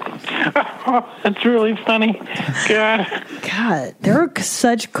 That's really funny. God, there are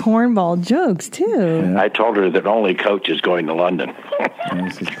such cornball jokes too. I told her that only Coach is going to London.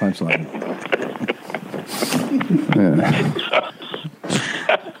 This is punchline.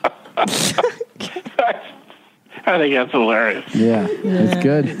 I think that's hilarious. Yeah, it's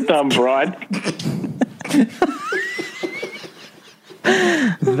good. Dumb broad.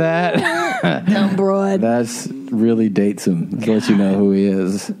 That Dumb broad. That's really dates him. To let you know who he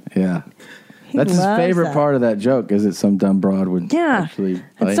is. Yeah. That's his loves favorite that. part of that joke, is that some dumb broad would Yeah. actually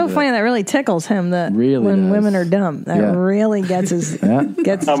play It's so into funny that really tickles him that Really when does. women are dumb. That Yeah. really gets his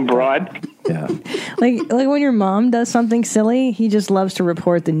gets Dumb broad. Yeah. like when your mom does something silly, he just loves to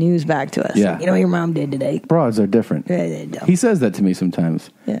report the news back to us. Yeah. You know what your mom did today. Broads are different. Yeah, they're dumb. He says that to me sometimes.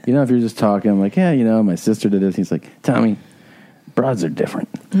 Yeah. You know, if you're just talking, I'm like, yeah, you know, my sister did this. He's like, Tommy, broads are different.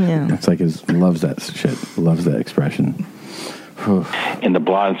 Yeah. It's like loves that shit. Loves that expression. And the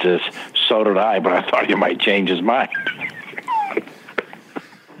blonde says, so did I, but I thought he might change his mind.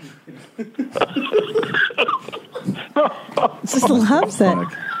 Just loves it.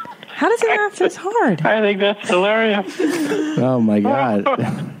 How does he laugh this hard? I think that's hilarious. Oh my God.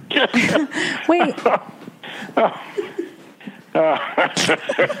 Wait. I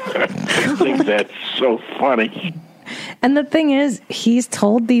think that's so funny. And the thing is, he's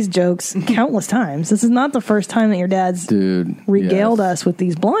told these jokes countless times. This is not the first time that your dad's regaled us with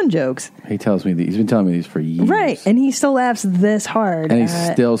these blonde jokes. He tells me he's been telling me these for years. Right. And he still laughs this hard. And he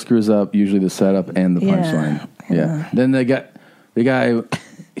at- still screws up usually the setup and the Yeah. punchline. Yeah. Then the guy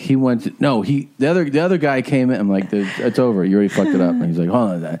he went to, the other guy came in. I'm like, "Dude, it's over. You already fucked it up." And he's like,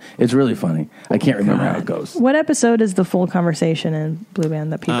 hold on, it's really funny. I can't remember how it goes. What episode is the full conversation in Blue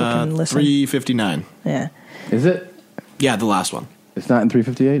Band that people can listen? 359. Yeah. Is it? Yeah, the last one. It's not in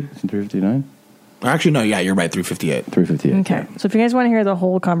 358. It's in 359. Actually, no. Yeah, you're right. 358. 358. Okay. So if you guys want to hear the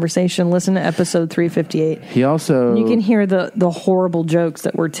whole conversation, listen to episode 358. He also You can hear the horrible jokes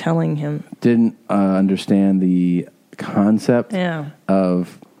that we're telling him. didn't understand the concept Yeah.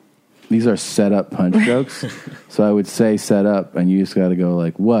 of these are set up punch jokes. So I would say set up, and you just got to go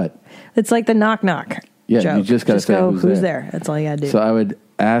like, what? It's like the knock knock. Yeah, joke. you just got to say go, who's there. That's all you got to do. So I would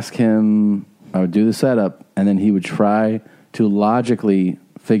ask him, I would do the setup, and then he would try to logically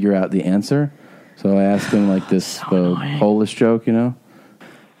figure out the answer. So I asked him like this Polish joke, you know?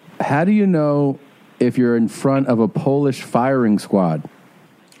 How do you know if you're in front of a Polish firing squad?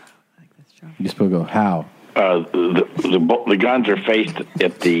 You just go, how? The guns are faced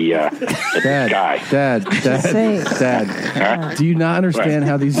at the sky. Dad, do you not understand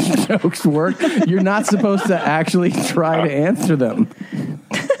how these jokes work? You're not supposed to actually try to answer them.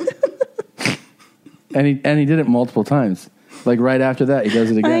 And he did it multiple times. Like right after that, he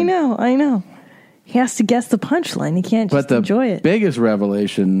does it again. I know. He has to guess the punchline. He can't just enjoy it. Biggest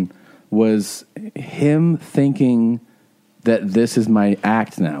revelation was him thinking that this is my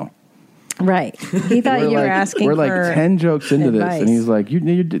act now. Right. He thought you were asking We're like for 10 jokes into advice. this, and he's like,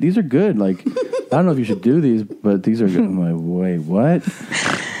 these are good. Like, I don't know if you should do these, but these are good. I'm like, wait, what?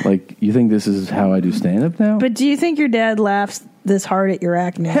 Like, you think this is how I do stand-up now? But do you think your dad laughs this hard at your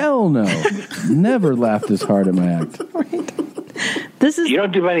act now? Hell no. Never laughed this hard at my act. You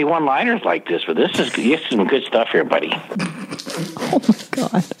don't do many one-liners like this, but this is some good stuff here, buddy. Oh my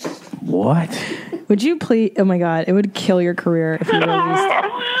God. What? Would you please? Oh my God. It would kill your career if you released.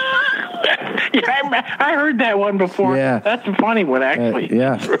 Yeah, I heard that one before. Yeah. That's a funny one, actually.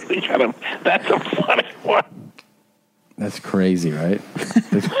 Yeah. It's really kind of, that's a funny one. That's crazy, right?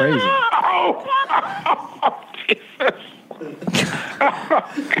 It's crazy.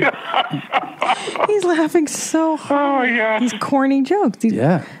 He's laughing so hard. Oh my God. These corny jokes. These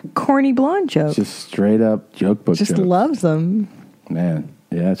corny blonde jokes. Just straight up joke book Just jokes. loves them. Man,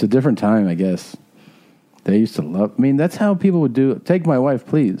 yeah, it's a different time, I guess. They used to love. I mean, that's how people would do it. Take My Wife,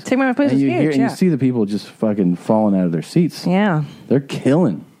 Please. Take My Wife, Please And is you huge, hear, and yeah. you see the people just fucking falling out of their seats. Yeah, they're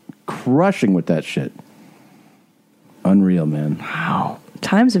killing, crushing with that shit. Unreal, man. Wow,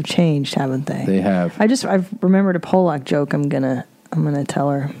 times have changed, haven't they? They have. I've remembered a Polak joke. I'm gonna tell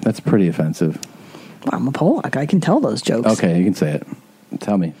her. That's pretty offensive. Well, I'm a Polak. I can tell those jokes. Okay, you can say it.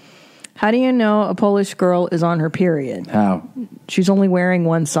 Tell me. How do you know a Polish girl is on her period? How? She's only wearing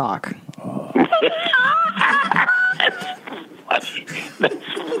one sock. That's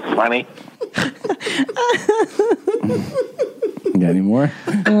funny. You got any more?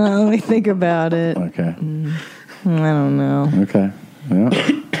 Let me think about it. Okay. I don't know. Okay. Yeah.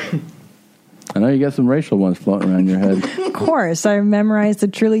 I know you got some racial ones floating around your head. Of course, I memorized the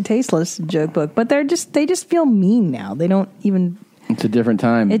Truly Tasteless joke book, but they just feel mean now. They don't even. It's a different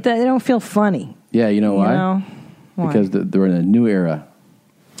time. They don't feel funny. Yeah, you know why? Why? Because they're in a new era.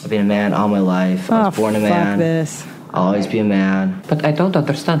 I've been a man all my life. I was born a man. This. I'll always be a man. But I don't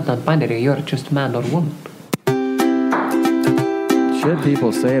understand non-binary. You're just man or woman. Should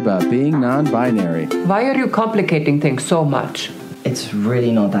people say about being non-binary? Why are you complicating things so much? It's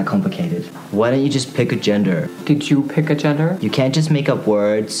really not that complicated. Why don't you just pick a gender? Did you pick a gender? You can't just make up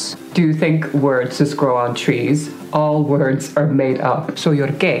words. Do you think words just grow on trees? All words are made up. So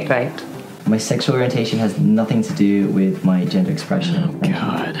you're gay, right? My sexual orientation has nothing to do with my gender expression. Oh,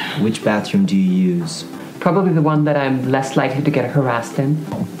 God. Which bathroom do you use? Probably the one that I'm less likely to get harassed in.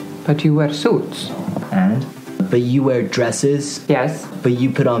 But you wear suits. And? But you wear dresses? Yes. But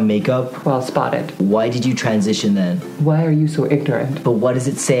you put on makeup? Well spotted. Why did you transition then? Why are you so ignorant? But what does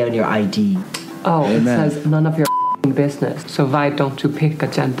it say on your ID? Oh, Amen. It says none of your business. So why don't you pick a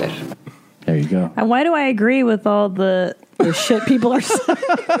gender? There you go. And why do I agree with all the shit people are saying?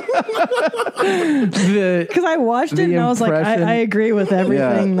 Because I watched it and I was like, I agree with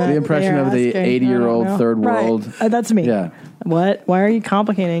everything. Yeah, the impression of the 80-year-old third world. Right. That's me. Yeah. What? Why are you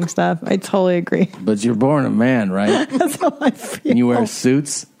complicating stuff? I totally agree. But you're born a man, right? That's how I feel. And you wear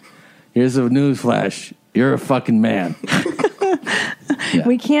suits? Here's a newsflash. You're a fucking man. Yeah.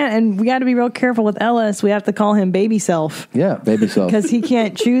 We can't, and we got to be real careful with Ellis. We have to call him baby self. Yeah, baby self. Because he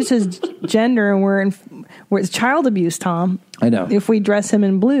can't choose his gender, and we're it's child abuse, Tom. I know. If we dress him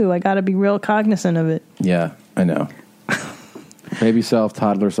in blue, I got to be real cognizant of it. Yeah, I know. Baby self,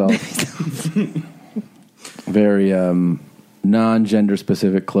 toddler self. Very non-gender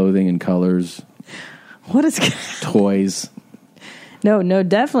specific clothing and colors. What is toys? No,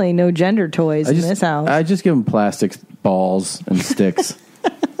 definitely no gender toys in this house. I just give them plastic balls and sticks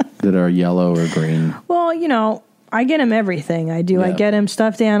that are yellow or green. Well, I get him everything. I do. Yeah. I get him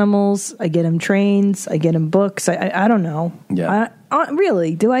stuffed animals. I get him trains. I get him books. I don't know. Yeah.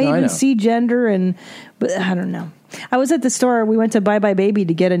 Really? Do I No, I even know. see gender? But I don't know. I was at the store. We went to Bye Bye Baby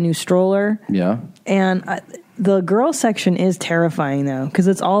to get a new stroller. Yeah. And the girl section is terrifying, though, because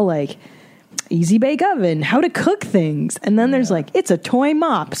it's all like easy bake oven, how to cook things. And then there's like, it's a toy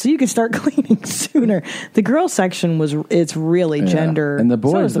mop, so you can start cleaning sooner. The girl section it's really gender. And the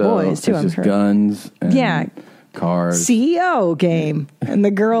boys, so is the though, boys, too, it's I'm just sure. guns and Yeah. cars. CEO game. And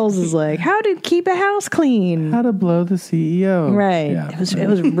the girls is like, how to keep a house clean. How to blow the CEO. Right. Yeah. It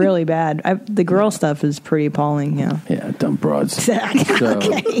was really bad. The girl stuff is pretty appalling, yeah. Yeah, dumb broads.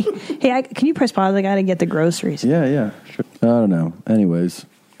 Okay. Hey, can you press pause? I got to get the groceries. Yeah, sure. I don't know. Anyways,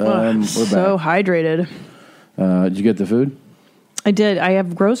 we're back. So hydrated. Did you get the food? I did. I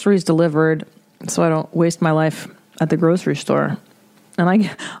have groceries delivered, so I don't waste my life at the grocery store. And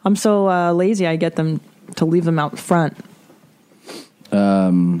I'm so lazy, I get them to leave them out front.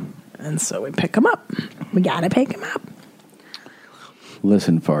 And so we pick them up. We got to pick them up.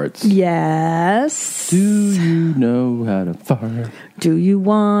 Listen, farts. Yes. Do you know how to fart? Do you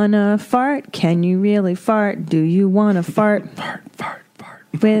want to fart? Can you really fart? Do you want to fart? Fart.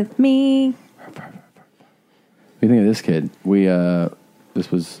 With me. What do you think of this kid?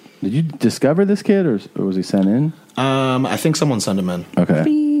 Did you discover this kid or was he sent in? I think someone sent him in. Okay.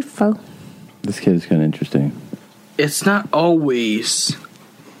 Beefo. This kid is kind of interesting. It's not always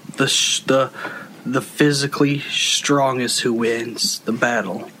the physically strongest who wins the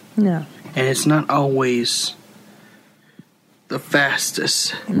battle. No. And it's not always the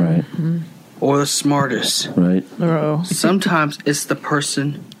fastest. Right. Or the smartest. Right. Oh. Sometimes it's the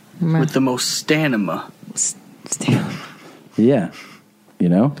person with the most stamina. Yeah.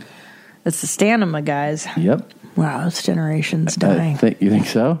 It's the stamina, guys. Yep. Wow, this generation's dying. You think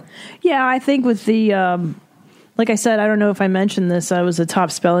so? Yeah, I think with the, like I said, I don't know if I mentioned this. I was a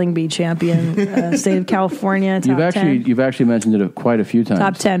top spelling bee champion, state of California. Top You've actually mentioned it quite a few times.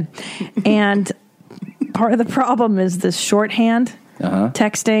 Top 10. And part of the problem is this shorthand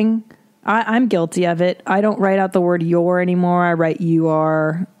texting. I'm guilty of it. I don't write out the word your anymore. I write you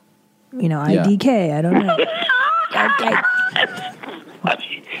are, IDK. I don't know.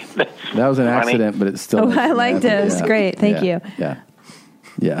 That was an accident, but it's still. I liked it. It was great. Thank you. Yeah.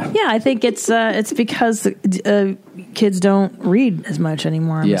 Yeah, I think it's because kids don't read as much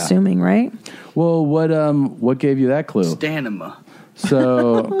anymore. I'm assuming, right? Well, what gave you that clue? Stamina.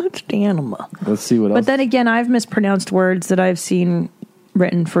 So stamina. Let's see what else. But then again, I've mispronounced words that I've seen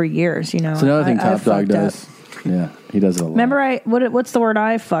written for years. It's another thing Top Dog does. Yeah, he does it a lot. Remember, what's the word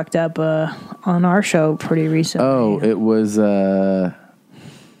I fucked up on our show pretty recently? Oh, it was It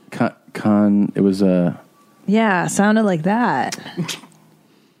was yeah, sounded like that.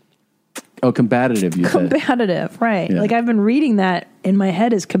 Oh, combative. You said combative, right? Yeah. Like I've been reading that in my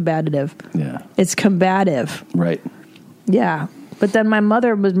head as combative. Yeah, it's combative. Right. Yeah, but then my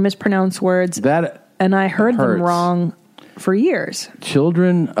mother would mispronounce words. That and I heard them hurts. wrong for years.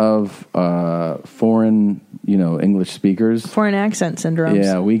 Children of foreign, English speakers, Foreign accent syndromes.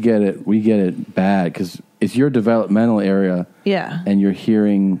 yeah, we get it bad because it's your developmental area. Yeah. And you're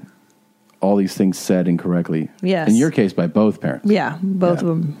hearing all these things said incorrectly. Yes. In your case, by both parents. Yeah, both of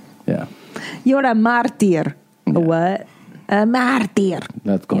them. Yeah. You're a martyr. A what? A martyr.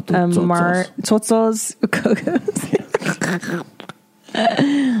 Let's go to Tzotzos.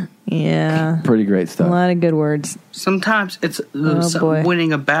 Yeah. Pretty great stuff. A lot of good words. Sometimes it's boy.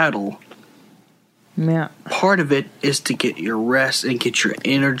 winning a battle. Yeah. Part of it is to get your rest and get your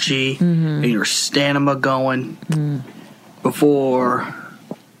energy and your stamina going before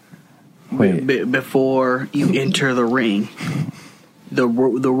before you enter the ring. The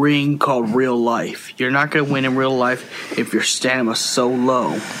ring called real life. You're not going to win in real life if your stamina's so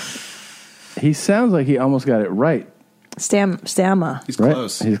low. He sounds like he almost got it right. Stamina. He's Right?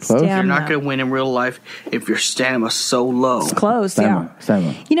 close. He's close. You're not going to win in real life if your stamina's so low. It's close, yeah.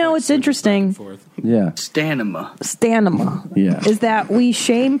 Stamina. You know, what's interesting. Yeah. Stamina. Yeah. Is that we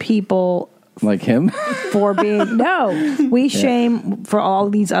shame people like him for being we shame for all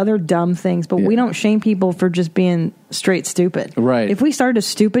these other dumb things, but we don't shame people for just being straight stupid. Right. If we started a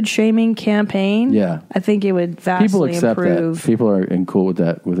stupid shaming campaign, I think it would vastly People accept improve. that. People are cool with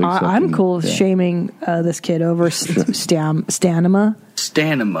that. With accepting, I'm cool with shaming this kid over stamina.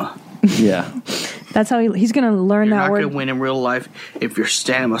 Stamina. Yeah. That's how he's going to learn You're that not word. going to win in real life if your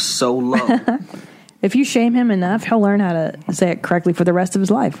stamina's so low. If you shame him enough, he'll learn how to say it correctly for the rest of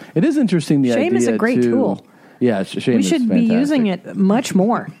his life. It is interesting. The Shame idea is a great too- tool. Yeah, shame We is should be fantastic. using it much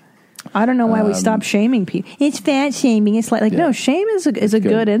more. I don't know why we stopped shaming people. It's fat shaming. It's like no, shame is a good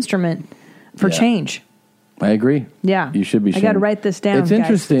good. instrument for Yeah. change. I agree. Yeah. You should be I shamed. gotta write this down, It's guys.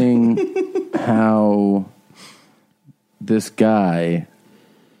 interesting how this guy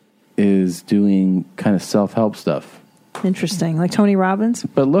is doing kind of self-help stuff. Interesting, like Tony Robbins.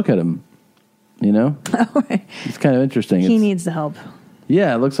 But look at him. It's kind of interesting. He needs the help.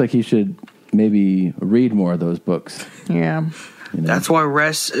 Yeah, it looks like he should maybe read more of those books. Yeah. That's why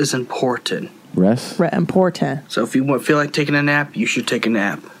rest is important. Rest? Important. So if you feel like taking a nap, you should take a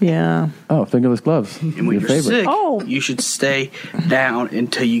nap. Yeah. Oh, fingerless gloves. And when Your you're favorite. sick, you should stay down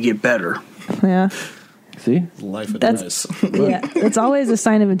until you get better. Yeah. See? Life That's yeah. It's always a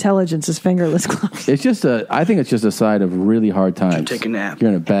sign of intelligence. Is fingerless gloves. It's just I think it's just a sign of really hard times. Take a nap. You're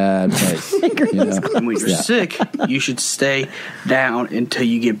in a bad place. And when you're sick, you should stay down until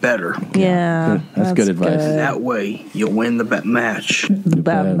you get better. Yeah. That's good advice. That way, you'll win the match.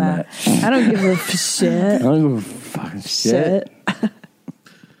 Bad match. I don't give a shit. I don't give a fucking shit.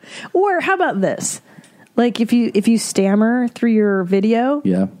 Or how about this? Like if you stammer through your video,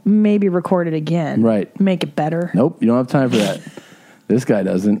 maybe record it again. Right. Make it better. Nope, you don't have time for that. This guy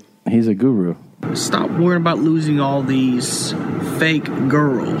doesn't. He's a guru. Stop worrying about losing all these fake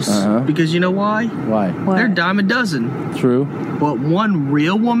girls. Because you know why? Why? They're a dime a dozen. True. But one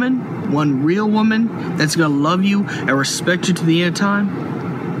real woman that's going to love you and respect you to the end of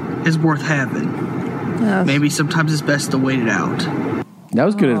time is worth having. Maybe sometimes it's best to wait it out. That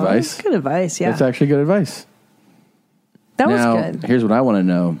was good advice. That's good advice, yeah. That's actually good advice. That now, was good. Here's what I want to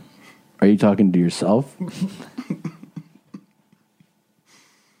know. Are you talking to yourself?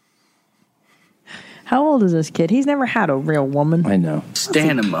 How old is this kid? He's never had a real woman. I know.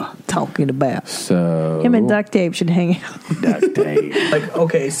 Stamina. Talking about. So Him and duct tape should hang out. Duct tape. Like,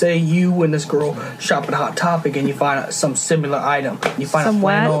 okay, say you and this girl shop at Hot Topic and you find some similar item. You find a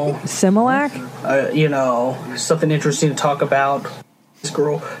flannel. Similac? Something interesting to talk about. This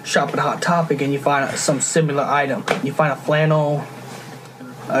girl shop at Hot Topic and you find some similar item. You find a flannel.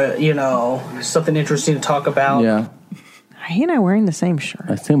 Something interesting to talk about. Yeah. He and I wearing the same shirt.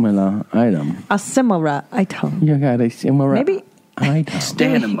 A similar item. A similar item. You got a similar Maybe item.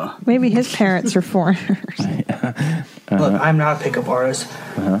 Stamina. Maybe his parents are foreigners. Look, I'm not a pickup artist.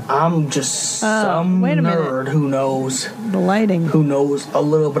 I'm just some wait a minute. nerd who knows the lighting. Who knows a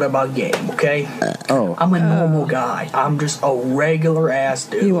little bit about game, okay? I'm a normal guy. I'm just a regular ass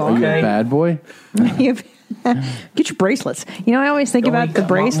dude. You are. Are you okay? a bad boy? Get your bracelets. I always think about the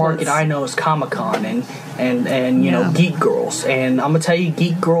bracelets. Market I know is Comic-Con and Geek Girls. And I'm going to tell you,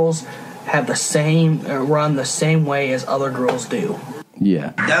 Geek Girls have the same, run the same way as other girls do.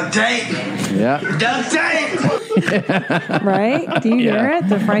 Yeah. Duct tape. Yeah. Duct tape. Right? Do you hear it?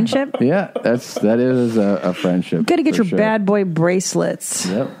 The friendship? Yeah, that is a friendship. You got to get for your sure. bad boy bracelets.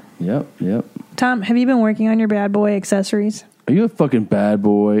 Yep. Tom, have you been working on your bad boy accessories? Are you a fucking bad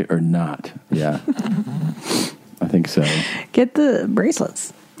boy or not? Yeah. I think so. Get the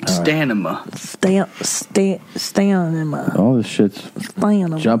bracelets. Stanima. Stanima. All this shit's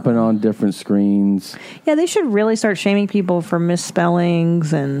jumping on different screens. Yeah, they should really start shaming people for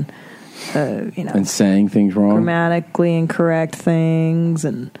misspellings and, and saying things wrong. Grammatically incorrect things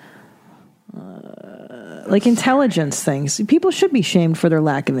and, like intelligence things. People should be shamed for their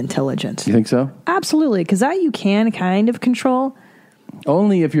lack of intelligence. You think so? Absolutely, because that you can kind of control.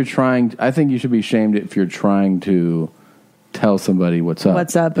 Only if you're trying. I think you should be shamed if you're trying to tell somebody what's up.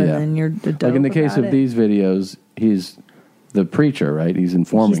 And then you're a dope like in the case about of it. these videos, he's the preacher, right? He's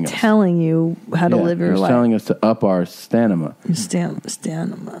informing us. Telling you how to live your he's life. telling us to up our stamina.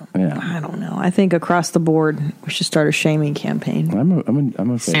 Stamina. Yeah. I don't know. I think across the board, we should start a shaming campaign. I'm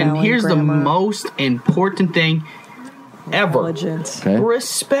okay. And here's the most important thing ever. Okay.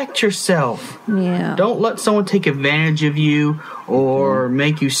 Respect yourself. Yeah. Don't let someone take advantage of you or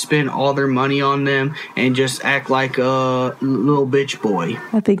make you spend all their money on them and just act like a little bitch boy.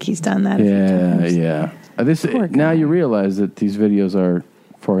 I think he's done that. Yeah. Now you realize that these videos are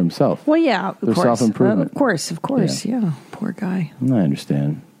for himself. Well, yeah, of They're course. self-improvement. Of course. Yeah. Poor guy. I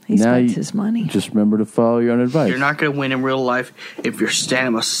understand. He now spends his money. Just remember to follow your own advice. You're not going to win in real life if your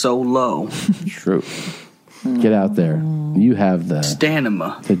stamina so low. True. Get out there. You have the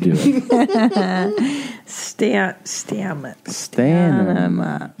stamina to do it. Stamina.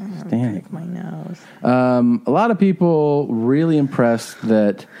 Pick my nose. A lot of people really impressed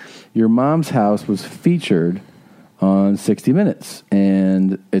that your mom's house was featured on 60 Minutes.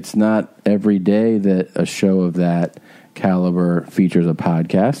 And it's not every day that a show of that caliber features a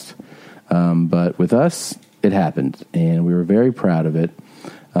podcast. But with us, it happened. And we were very proud of it.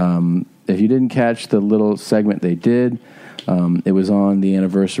 If you didn't catch the little segment they did, it was on the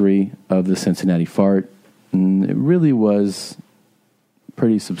anniversary of the Cincinnati Fart. And it really was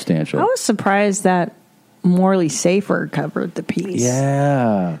pretty substantial. I was surprised that Morley Safer covered the piece.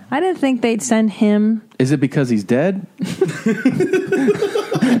 Yeah. I didn't think they'd send him. Is it because he's dead?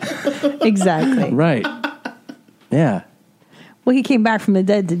 Exactly. Right. Yeah. Well, he came back from the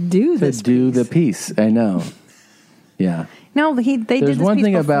dead to do this. To do the piece. I know. Yeah. No, they did There's this one piece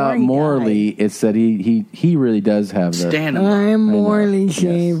thing before about he Morley, it's that he really does have the... I'm Morley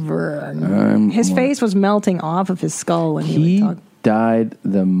Safer. His face was melting off of his skull when he would talk. Died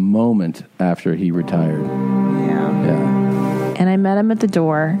the moment after he retired. Yeah. And I met him at the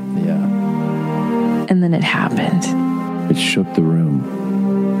door. Yeah. And then it happened. It shook the room.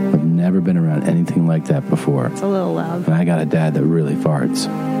 I've never been around anything like that before. It's a little loud. And I got a dad that really farts.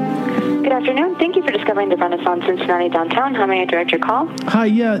 Good afternoon. Thank you for discovering the Renaissance Cincinnati downtown. How may I direct your call? Hi,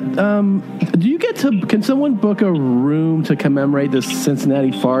 yeah. Do you get to... Can someone book a room to commemorate this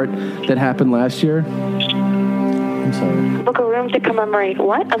Cincinnati fart that happened last year? I'm sorry. Book a room to commemorate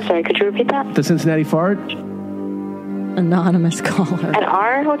what? I'm sorry, could you repeat that? The Cincinnati fart? Anonymous caller. At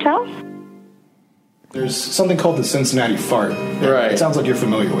our hotel? There's something called the Cincinnati Fart. Right. It sounds like you're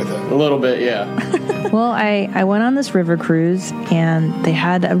familiar with it. A little bit, yeah. Well, I went on this river cruise, and they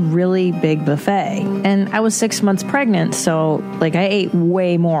had a really big buffet. And I was 6 months pregnant, so, like, I ate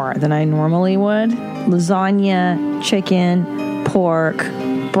way more than I normally would. Lasagna, chicken, pork,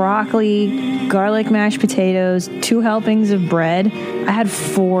 broccoli, garlic mashed potatoes, 2 helpings of bread. I had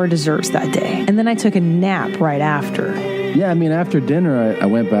 4 desserts that day. And then I took a nap right after. Yeah, I mean, after dinner, I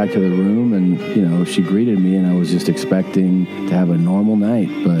went back to the room and, you know, she greeted me and I was just expecting to have a normal night,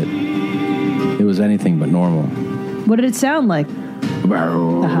 but it was anything but normal. What did it sound like? And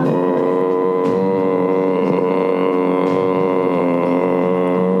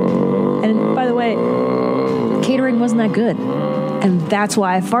by the way, catering wasn't that good. And that's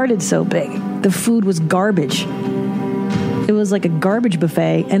why I farted so big. The food was garbage. It was like a garbage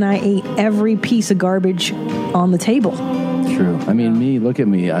buffet, and I ate every piece of garbage on the table. True. I mean, look at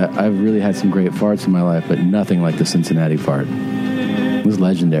me. I've really had some great farts in my life, but nothing like the Cincinnati fart. It was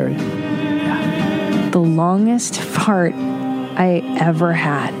legendary. The longest fart I ever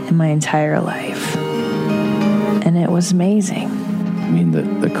had in my entire life. And it was amazing. I mean,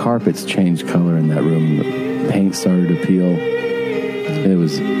 the carpets changed color in that room. The paint started to peel. It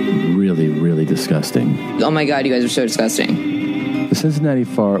was really, really disgusting. Oh my God, you guys are so disgusting. The Cincinnati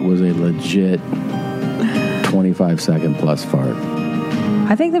fart was a legit 25-second plus fart.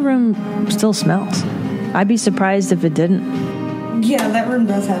 I think the room still smells. I'd be surprised if it didn't. Yeah, that room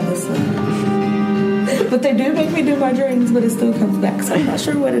does have this smell. But they do make me do my drinks, but it still comes back, so I'm not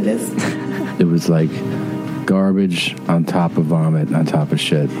sure what it is. It was like garbage on top of vomit on top of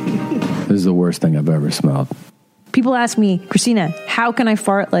shit. This is the worst thing I've ever smelled. People ask me, Christina, how can I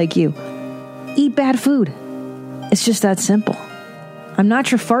fart like you? Eat bad food. It's just that simple. I'm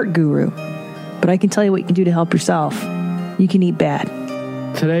not your fart guru, but I can tell you what you can do to help yourself. You can eat bad.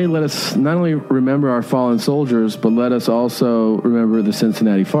 today, let us not only remember our fallen soldiers, but let us also remember the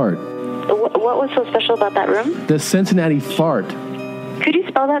Cincinnati fart. What was so special about that room? The Cincinnati fart. Could you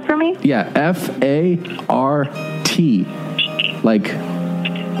spell that for me? Yeah, F-A-R-T. Like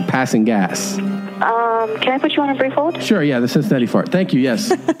passing gas. Can I put you on a brief hold? Sure, yeah, the Cincinnati fart. Thank you, yes.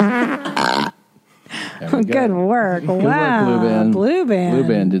 Good work. Good Wow. work, Blue Band. Blue Band. Blue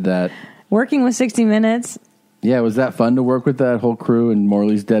Band did that. Working with 60 Minutes. Yeah, was that fun to work with that whole crew and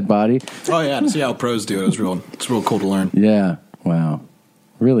Morley's dead body? Oh yeah, to see how pros do it was it's real cool to learn. Yeah, wow.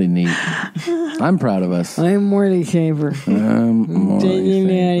 Really neat. I'm proud of us. I'm Morley Shaver.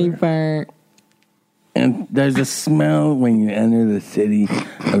 And there's a smell when you enter the city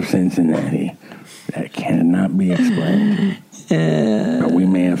of Cincinnati that cannot be explained. But we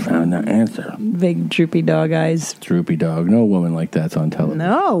may have found the answer. Big droopy dog eyes. Droopy dog. No woman like that's on television.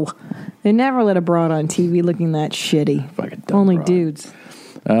 No. They never let a broad on TV looking that shitty. Only broad. dudes.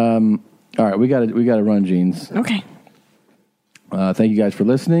 All right, we got to run, Jeans. Okay. Thank you guys for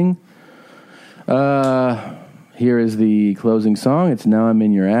listening. Here is the closing song. It's Now I'm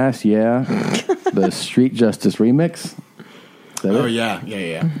in Your Ass, yeah. The Street Justice remix. Is that Oh it?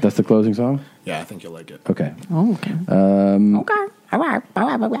 yeah. That's the closing song? Yeah, I think you'll like it. Okay. Oh, okay.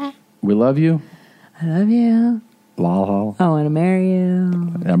 We love you. I love you. Lol. I want to marry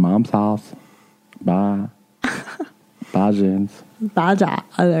you. At mom's house. Bye. Bye, Jeans. Baja.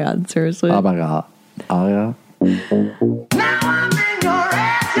 Oh my God, seriously. Oh my God. Oh yeah.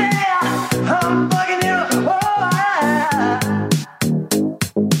 I'm bugging you.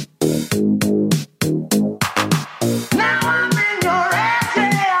 Now I'm in your ass,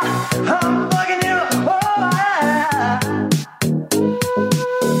 yeah. I'm bugging you.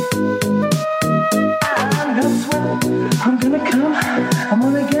 I'm gonna sweat. I'm gonna come. I'm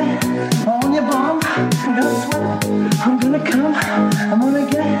gonna get on your bum. I'm gonna sweat. I'm gonna come. I'm gonna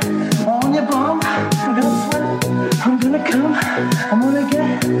get on your bum. I'm gonna sweat. I'm gonna come. I'm gonna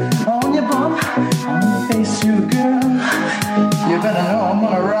get on your bum. I'm gonna face you, girl. You better know I'm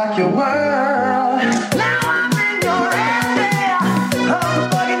gonna rock your world. Now I'm in your ass, yeah. I'm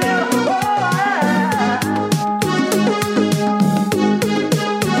bugging you.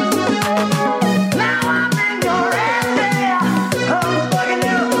 Now I'm in your ass, yeah. I'm bugging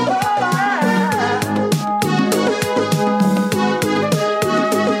you.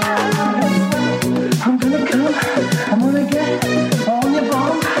 I'm gonna come. I'm gonna get on your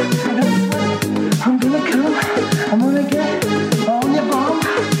bum. I'm gonna come. I'm gonna get on your bum.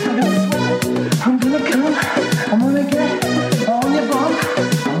 I'm gonna come. I'm gonna get on your bum.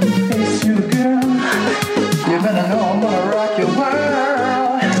 I'm gonna face you, girl. You better know I'm gonna rock your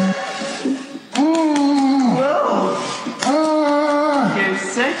world. Whoa. You're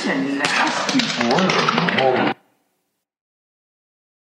such a nasty boy.